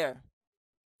stays there.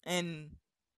 And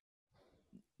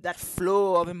that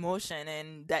flow of emotion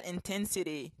and that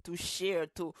intensity to share,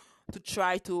 to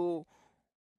try to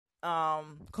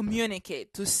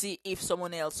communicate, to see if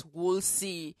someone else will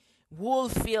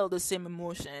feel the same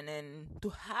emotion, and to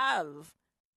have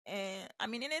an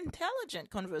intelligent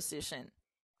conversation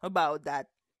about that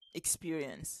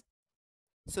experience.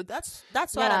 So that's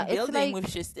what Yeah, I'm it's building like, with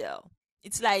Shistel.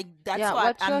 It's like that's yeah, what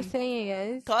what you're I'm saying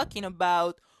is, talking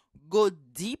about. Go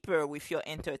deeper with your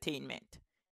entertainment.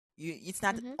 It's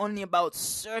not hmm only about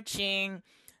searching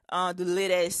the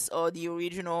latest or the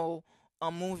original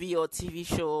movie or TV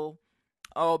show,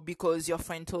 or because your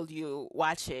friend told you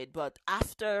watch it, but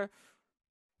after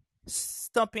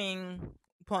stopping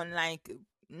upon like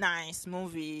nice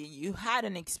movie, you had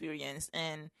an experience,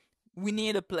 and we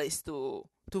need a place to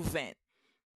vent.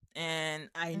 And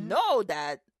I Mm-hmm. know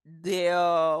that there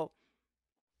are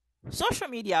social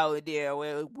media out there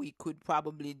where we could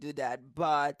probably do that,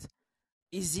 but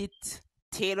is it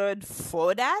tailored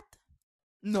for that?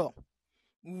 No.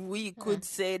 We could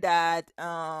say that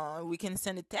we can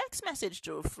send a text message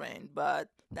to a friend, but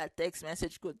that text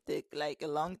message could take like a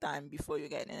long time before you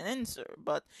get an answer.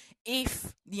 But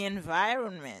if the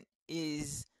environment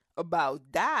is about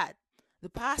that, the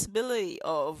possibility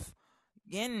of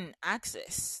getting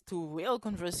access to real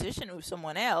conversation with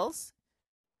someone else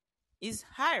is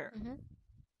higher. Mm-hmm.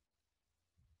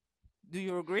 Do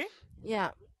you agree?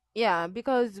 Yeah, yeah,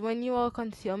 because when you are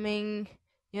consuming,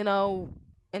 you know,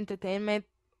 entertainment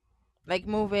like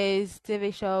movies,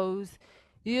 TV shows,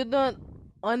 you don't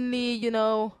only,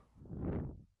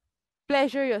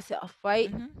 pleasure yourself, right?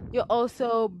 You Mm-hmm.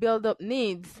 also build up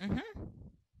Mm-hmm.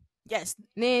 Yes.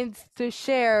 needs to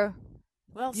share.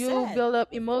 Well You said. build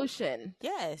up emotion.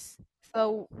 Yes.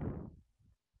 So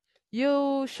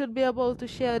you should be able to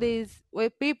share these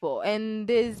with people, and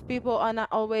these people are not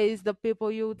always the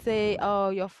people you would say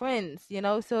are your friends.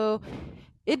 So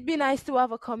it'd be nice to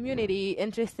have a community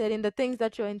interested in the things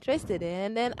that you're interested in,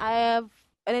 and then I have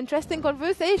an interesting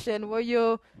conversation where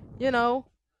you know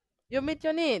you meet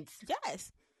your needs.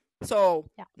 Yes. So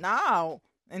Yeah. now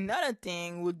another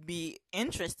thing would be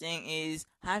interesting is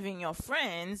having your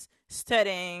friends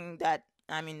studying that,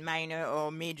 I mean, minor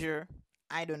or major,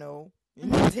 I don't know, in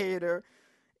Mhm. theater,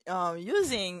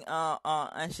 using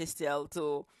Ancestral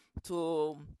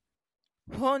to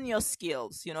hone your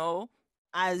skills,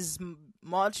 as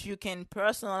much you can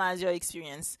personalize your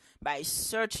experience by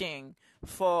searching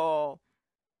for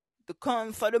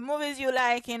for the movies you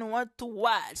like and want to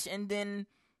watch, and then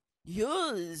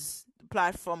use the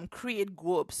platform, create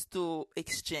groups to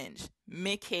exchange,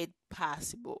 make it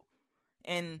possible,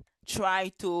 and try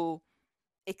to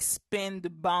expand the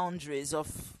boundaries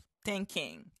of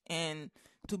thinking and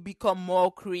to become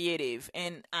more creative.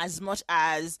 And as much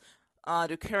as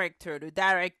the character, the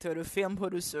director, the film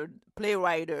producer,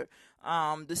 playwright,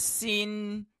 the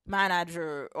scene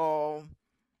manager, or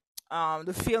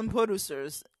the film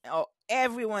producers, or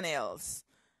everyone else,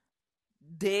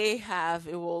 they have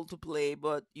a role to play,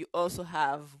 but you also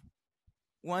have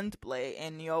one to play,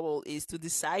 and your role is to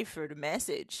decipher the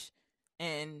message.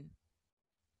 And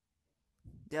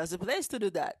there's a place to do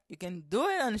that. You can do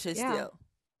it on Yeah. Shestill.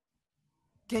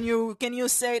 Can you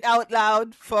say it out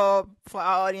loud for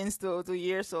our audience to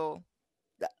hear? So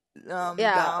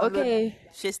Yeah. download Okay.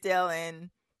 Shestill and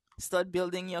start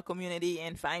building your community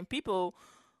and find people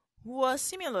who are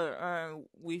similar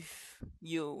with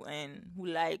you and who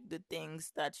like the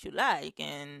things that you like,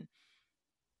 and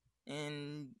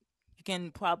you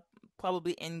can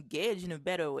probably engage in a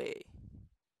better way.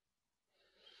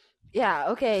 Yeah.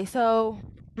 Okay. So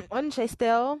on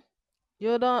Chastel,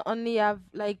 you don't only have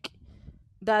like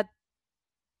that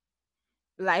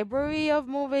library of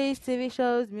movies, TV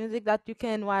shows, music that you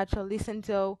can watch or listen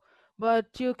to, but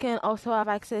you can also have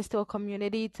access to a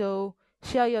community to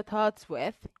share your thoughts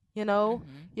with, Mm-hmm.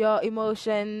 your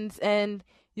emotions. And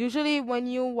usually, when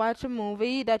you watch a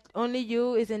movie that only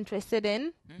you is interested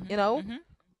in, you Mm-hmm. know, Mm-hmm.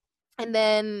 and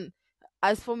then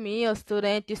as for me, a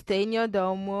student, you stay in your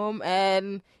dorm room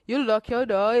and you lock your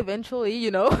door eventually.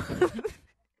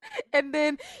 And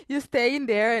then you stay in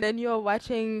there and then you're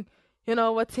watching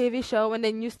a TV show, and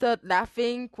then you start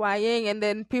laughing, crying, and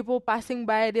then people passing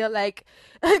by, they're like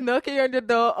knocking on the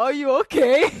door, are you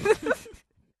okay?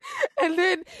 And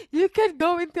then you can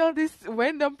go and tell this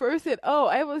random person, oh,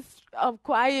 I was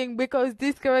crying because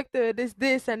this character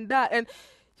this and that, and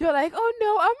you're like, oh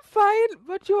no, I'm fine,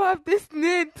 but you have this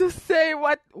need to say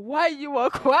why you are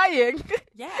crying.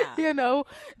 Yeah. you know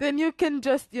then you can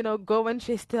just go and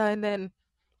chase her and then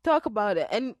talk about it,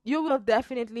 and you will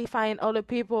definitely find other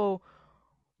people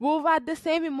who've had the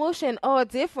same emotion or a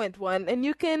different one, and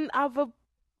you can have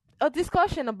a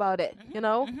discussion about it, Mm-hmm.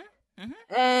 Mm-hmm. Mm-hmm.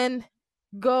 and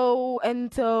go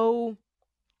into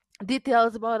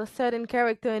details about a certain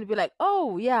character and be like,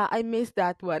 oh yeah, I missed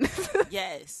that one.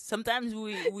 Yes. Sometimes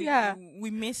we we Yeah,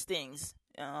 we miss things.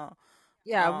 yeah,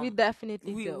 we Um,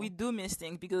 definitely we do. do miss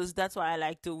things, because that's why I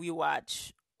like to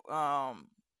rewatch um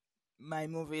my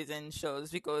movies and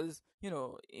shows, because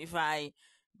if I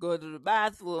go to the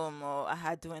bathroom, or I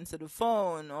had to answer the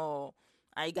phone, or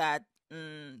I got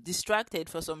distracted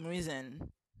for some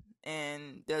reason,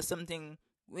 and there's something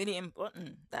really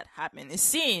important that happened, a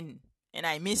scene, and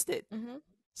I missed it. Hmm.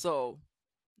 So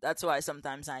that's why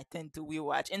sometimes I tend to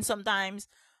rewatch, and sometimes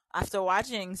after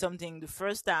watching something the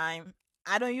first time,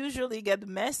 I don't usually get the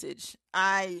message.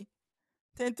 I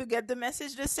tend to get the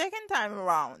message the second time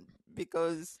around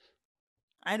because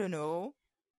I don't know,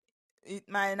 it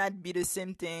might not be the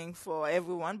same thing for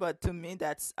everyone, but to me,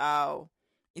 that's how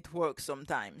it works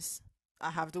sometimes.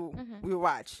 I have to Mm-hmm.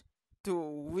 rewatch to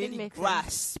It really makes sense.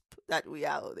 grasp that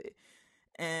reality.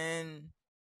 And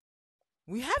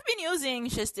we have been using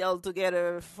Shestel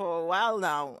together for a while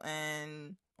now,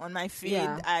 and on my feed,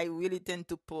 Yeah. I really tend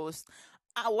to post.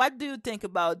 What do you think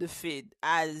about the feed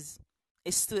as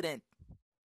a student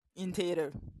in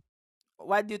theater?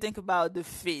 What do you think about the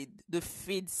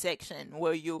feed section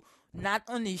where you not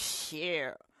only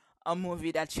share a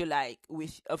movie that you like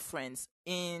with your friends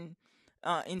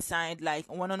inside like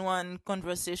one-on-one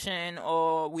conversation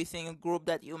or within a group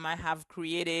that you might have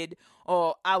created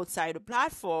or outside the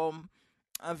platform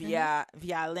Mm-hmm.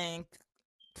 via link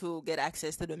to get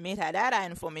access to the metadata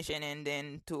information and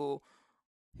then to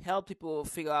help people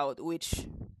figure out which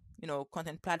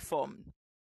content platform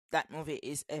that movie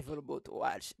is available to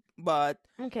watch. But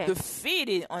Okay. the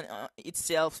feed on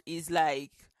itself is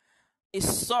like a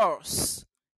source.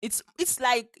 It's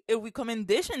like a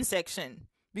recommendation section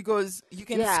because you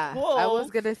can Yeah, I was scroll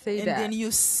gonna say and then that.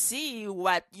 you see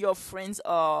what your friends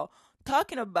are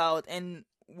talking about and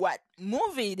what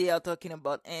movie they are talking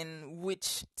about and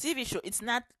which TV show. It's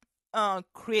not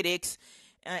critics.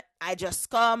 I just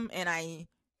come and I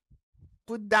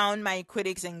put down my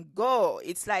critics and go.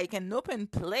 It's like an open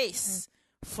Mhm. place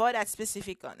for that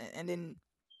specific content, and then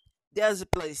there's a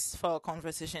place for a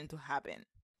conversation to happen.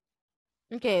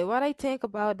 Okay, what I think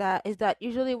about that is that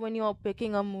usually when you're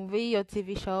picking a movie or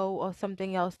TV show or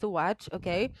something else to watch,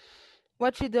 okay,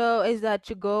 what you do is that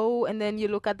you go and then you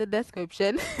look at the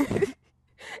description.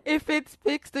 If it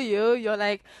speaks to you, you're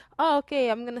like, oh, okay,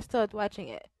 I'm gonna start watching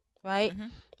it, right? Hmm.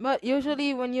 But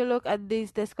usually when you look at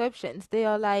these descriptions, they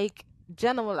are like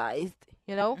generalized,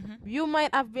 you know? Hmm. You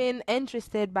might have been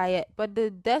interested by it, but the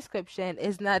description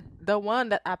is not the one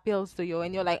that appeals to you,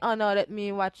 and you're like, oh no, let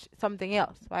me watch something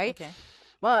else, right? Okay.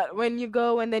 But when you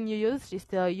go and then you use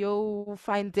Giselle, you'll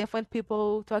find different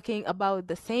people talking about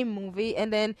the same movie,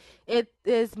 and then it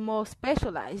is more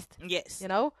specialized, Yes. you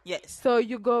know? Yes. So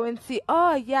you go and see,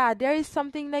 oh yeah, there is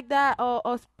something like that, or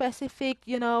specific,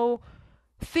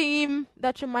 theme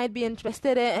that you might be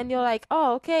interested in, and you're like,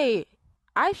 oh, okay,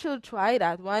 I should try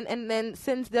that one. And then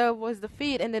since there was the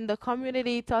feed and then the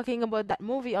community talking about that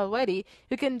movie already,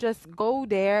 you can just go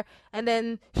there and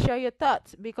then share your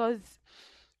thoughts because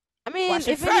I mean, Watch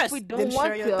it even if we first, then don't share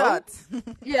want your to, thoughts.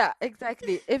 yeah,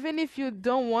 exactly. Even if you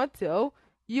don't want to,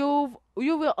 you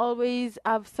will always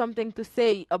have something to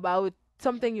say about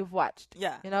something you've watched.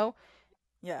 Yeah. You know,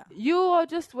 Yeah. you are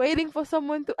just waiting for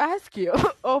someone to ask you,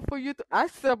 or for you to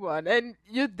ask someone, and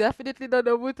you definitely don't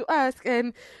know who to ask.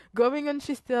 And going on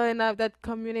Shista and have that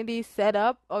community set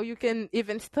up, or you can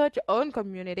even start your own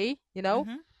community.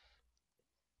 Hmm.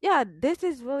 Yeah, this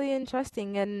is really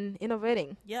interesting and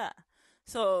innovating. Yeah.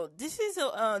 So this is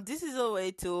a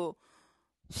way to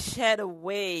shed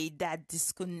away that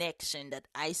disconnection, that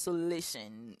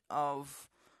isolation of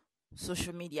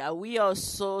social media. We are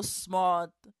so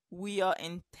smart. We are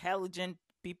intelligent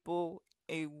people,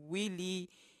 a really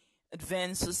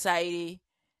advanced society.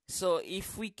 So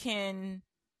if we can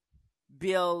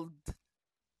build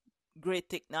great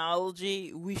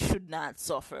technology, we should not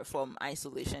suffer from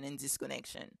isolation and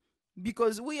disconnection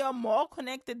because we are more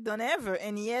connected than ever,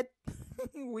 and yet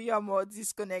we are more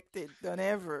disconnected than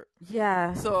ever.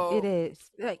 Yeah, it So is.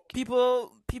 Like,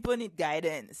 people need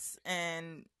guidance,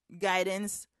 and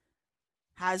guidance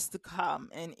has to come,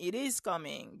 and it is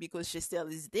coming because Shestel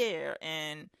is there,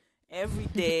 and every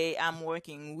day I'm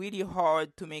working really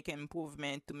hard to make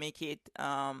improvement, to make it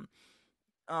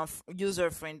user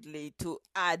friendly, to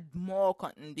add more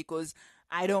content because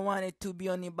I don't want it to be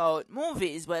only about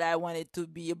movies, but I want it to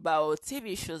be about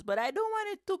TV shows. But I don't want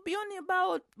it to be only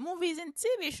about movies and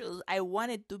TV shows. I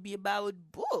want it to be about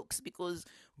books because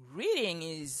reading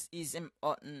is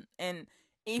important. And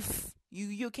if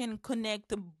you can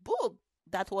connect a book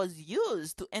that was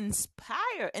used to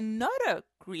inspire another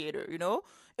creator,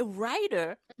 a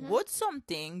writer Mhm. wrote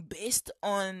something based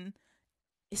on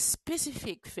a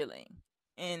specific feeling,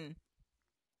 and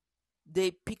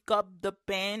they pick up the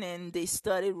pen and they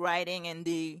started writing and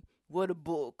they wrote a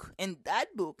book, and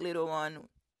that book later on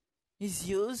is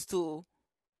used to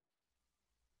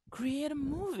create a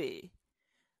movie.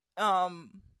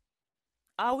 um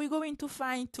are we going to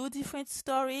find two different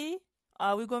story?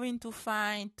 Are we going to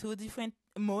find two different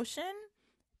emotion?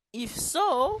 If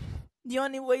so, the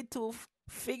only way to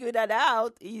figure that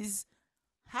out is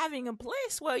having a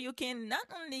place where you can not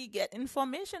only get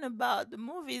information about the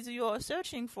movies you're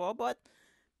searching for, but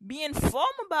be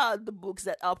informed about the books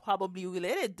that are probably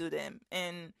related to them,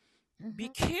 and be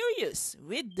Mhm. curious,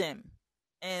 read them,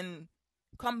 and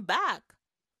come back,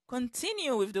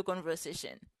 continue with the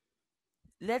conversation.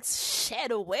 Let's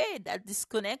shed away that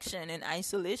disconnection and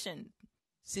isolation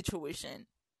situation.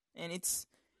 And it's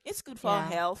good for our Yeah.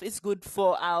 health, it's good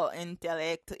for our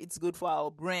intellect, it's good for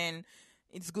our brain,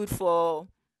 it's good for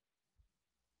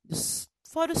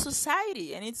for the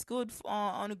society, and it's good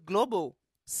on a global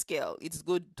scale. It's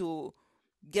good to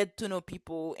get to know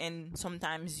people, and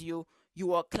sometimes you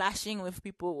are clashing with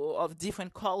people of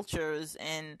different cultures,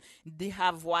 and they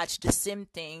have watched the same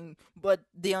thing but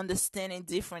they understand it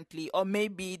differently, or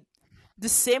maybe the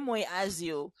same way as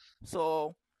you.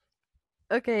 So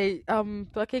Okay,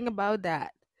 talking about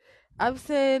that, I've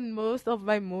seen most of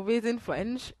my movies in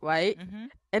French, right? mhm,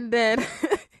 And then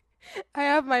I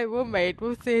have my roommate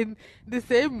who's seen the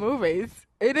same movies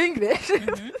in English.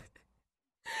 mhm,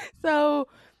 So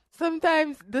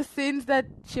sometimes the scenes that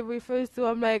she refers to,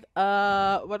 I'm like,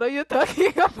 what are you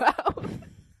talking about?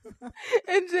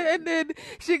 And then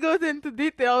she goes into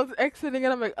details, explaining,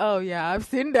 and I'm like, oh yeah, I've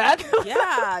seen that.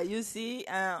 yeah, you see,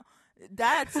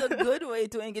 that's a good way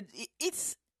to engage.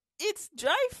 It's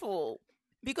joyful,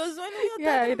 because when we are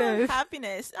Yeah, talking it about is.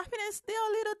 happiness, there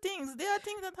are little things, there are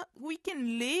things that we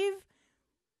can live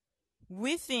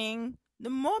within the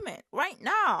moment right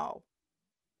now.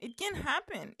 It can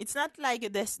happen. It's not like a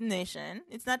destination.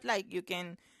 It's not like you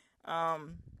can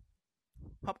um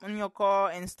hop on your car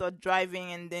and start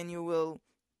driving, and then you will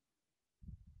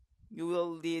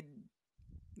lead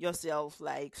yourself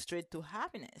like straight to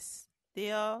happiness.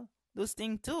 There are those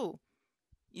things too.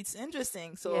 It's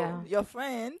interesting. So Yeah. your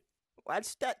friend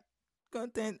watch that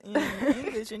content in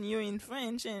English and you in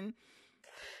French, and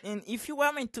if you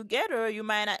weren't together, you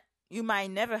might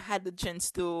never had the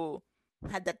chance to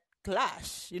had that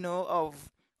clash, of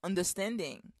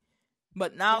understanding.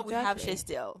 But now we have Exactly.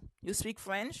 Chestel. You speak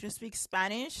French, you speak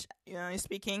Spanish, you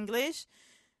speak English.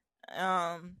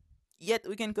 Um, Yet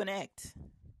we can connect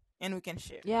and we can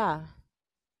share. Yeah,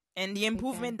 And the we can.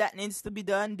 improvement that needs to be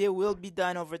done, they will be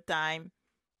done over time.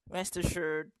 Rest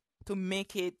assured, to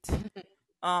make it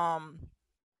um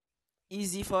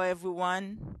easy for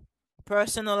everyone,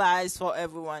 personalized for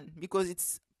everyone, because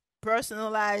it's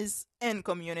personalized and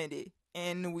community.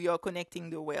 And we are connecting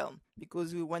the well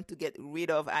because we want to get rid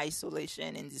of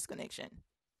isolation and disconnection.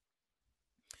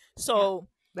 Yeah, So,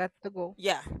 that's the goal.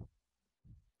 yeah,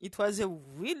 it was a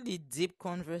really deep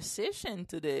conversation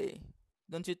today,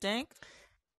 don't you think?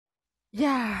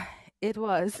 Yeah, it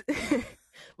was.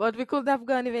 But we could have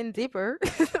gone even deeper.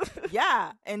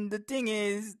 Yeah, and the thing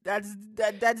is, that's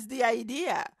the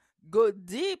idea. Go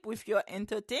deep with your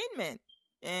entertainment,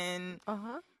 and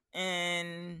Uh-huh.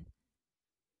 and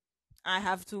I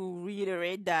have to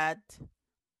reiterate that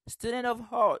student of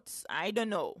arts, I don't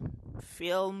know,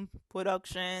 film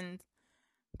production,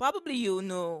 probably you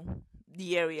know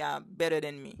the area better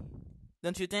than me,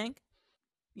 don't you think?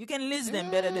 You can list them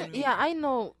better than me. Yeah, I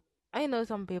know. I know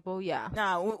some people, yeah.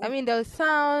 Now, I mean, the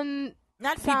sound,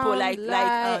 not people sound, like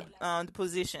light. the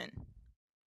position.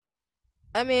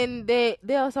 I mean, there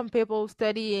are some people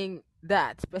studying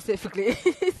that specifically.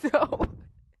 So,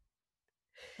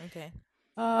 Okay,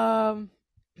 um,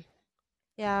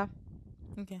 yeah,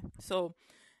 okay. So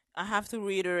I have to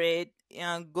reiterate.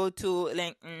 Go to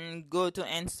LinkedIn, go to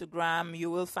Instagram. You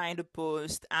will find a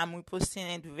post. I'm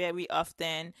reposting it very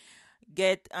often.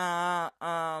 Get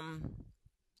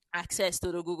access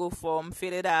to the Google form.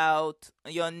 Fill it out.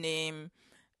 Your name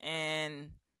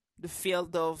and the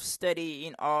field of study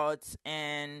in arts,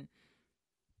 and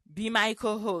be my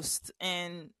co-host.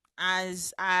 And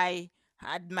as I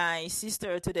had my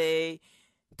sister today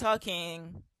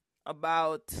talking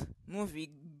about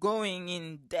movie, going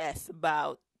in depth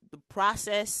about the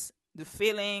process, the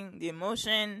feeling, the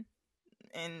emotion,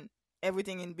 and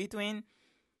everything in between,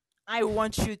 I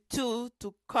want you to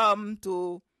come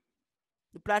to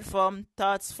the platform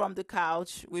Thoughts from the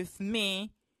Couch with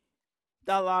me,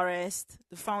 Dolores,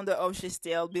 the founder of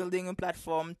Shistel, building a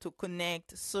platform to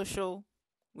connect social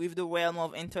with the realm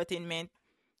of entertainment,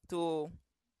 to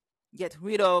get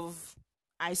rid of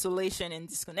isolation and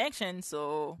disconnection,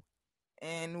 so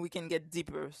and we can get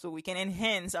deeper, so we can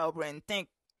enhance our brain, think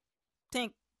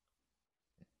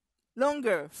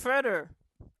longer, further,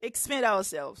 expand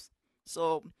ourselves.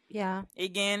 So yeah,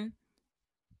 again,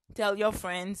 tell your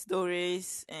friends,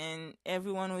 Doris, and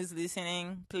everyone who is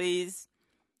listening, please,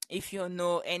 if you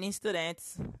know any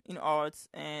students in arts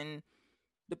and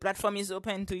the platform is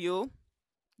open to you,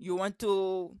 you want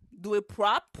to do a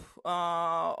prop,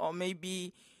 or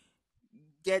maybe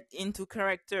get into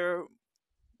character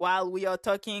while we are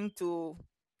talking to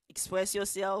express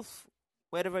yourself,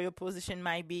 whatever your position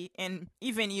might be, and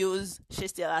even use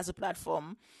Shistel as a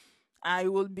platform. I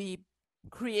will be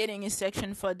creating a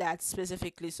section for that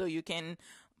specifically so you can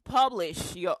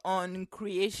publish your own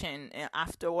creation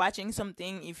after watching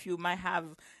something. If you might have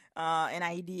an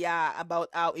idea about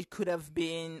how it could have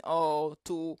been, or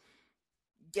to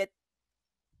get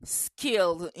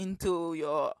skilled into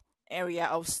your area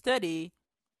of study,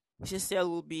 Giselle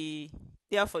will be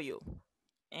there for you.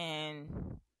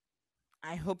 And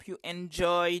I hope you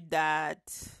enjoyed that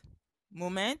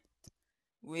moment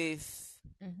with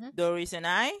Mm-hmm. Doris and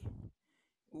I.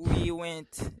 We went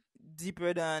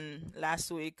deeper than last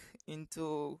week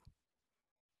into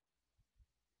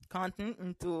content,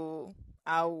 into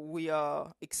how we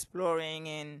are exploring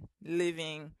and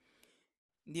living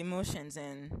the emotions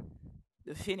and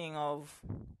the feeling of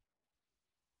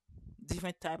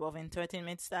different type of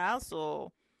entertainment styles.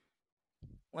 So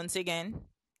once again,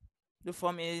 the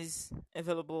form is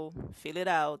available. Fill it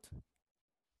out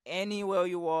anywhere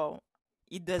you are.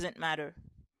 It doesn't matter,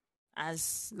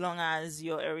 as long as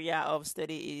your area of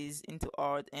study is into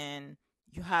art and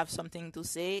you have something to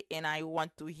say, and I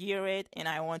want to hear it, and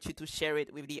I want you to share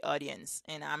it with the audience.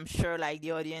 And I'm sure like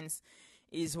the audience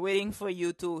is waiting for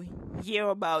you to hear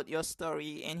about your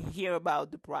story and hear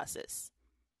about the process.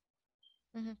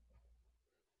 Mm-hmm.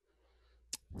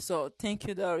 So thank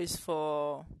you, Doris,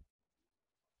 for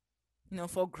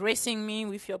for gracing me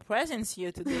with your presence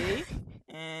here today,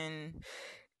 and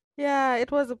Yeah,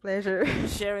 it was a pleasure.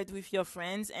 share it with your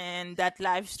friends. And that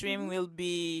live stream Mhm. will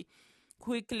be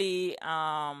quickly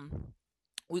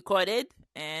recorded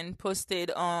and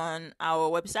posted on our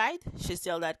website,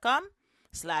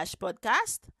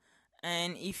 shistel.com/podcast.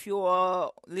 And if you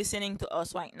are listening to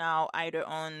us right now, either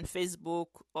on Facebook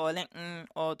or LinkedIn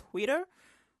or Twitter,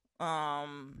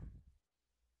 um,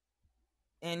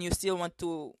 and you still want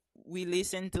to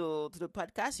listen to the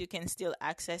podcast, you can still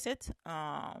access it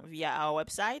via our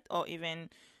website, or even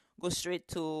go straight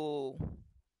to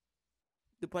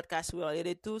the podcast we're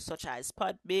related to, such as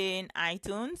Podbean,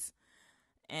 iTunes,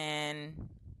 and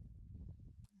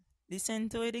listen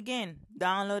to it again.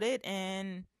 Download it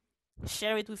and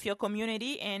share it with your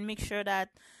community, and make sure that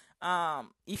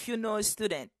if you know a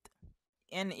student,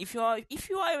 and if you are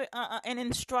an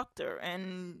instructor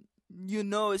and you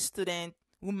know a student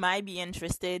who might be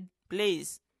interested,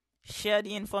 please share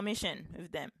the information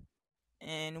with them.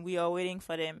 And we are waiting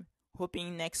for them,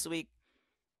 hoping next week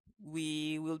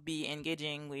we will be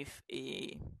engaging with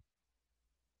a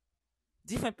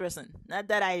different person. Not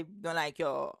that I don't like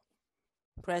your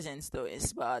presence,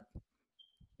 Doris, but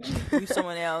with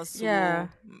someone else Yeah,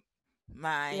 who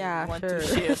might yeah, want to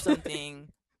sure. share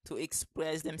something, to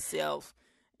express themselves.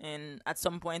 And at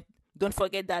some point, don't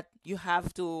forget that you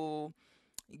have to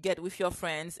get with your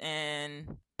friends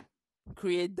and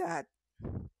create that,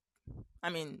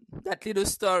 that little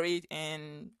story,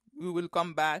 and we will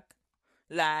come back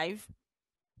live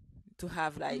to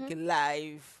have like Hmm. a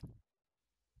live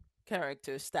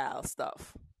character style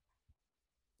stuff.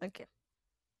 Okay.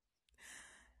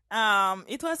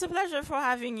 It was a pleasure for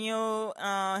having you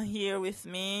here with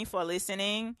me, for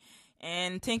listening.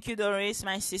 And thank you, Doris,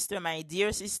 my sister, my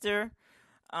dear sister,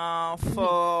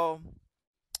 for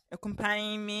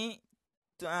accompanying me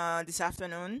this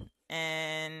afternoon.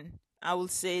 And I will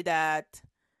say that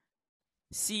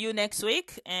see you next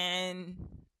week, and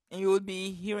you will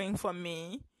be hearing from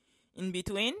me in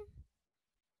between.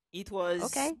 It was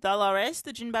Okay. Dolores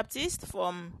de Jean Baptiste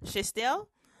from Chestel,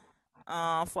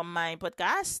 from my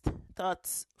podcast,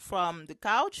 Thoughts from the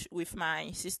Couch, with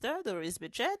my sister, Doris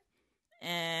Bechet.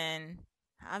 And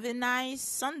have a nice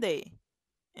Sunday.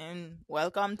 And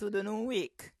welcome to the new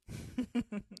week.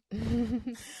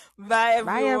 Bye, Bye,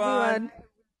 everyone. everyone.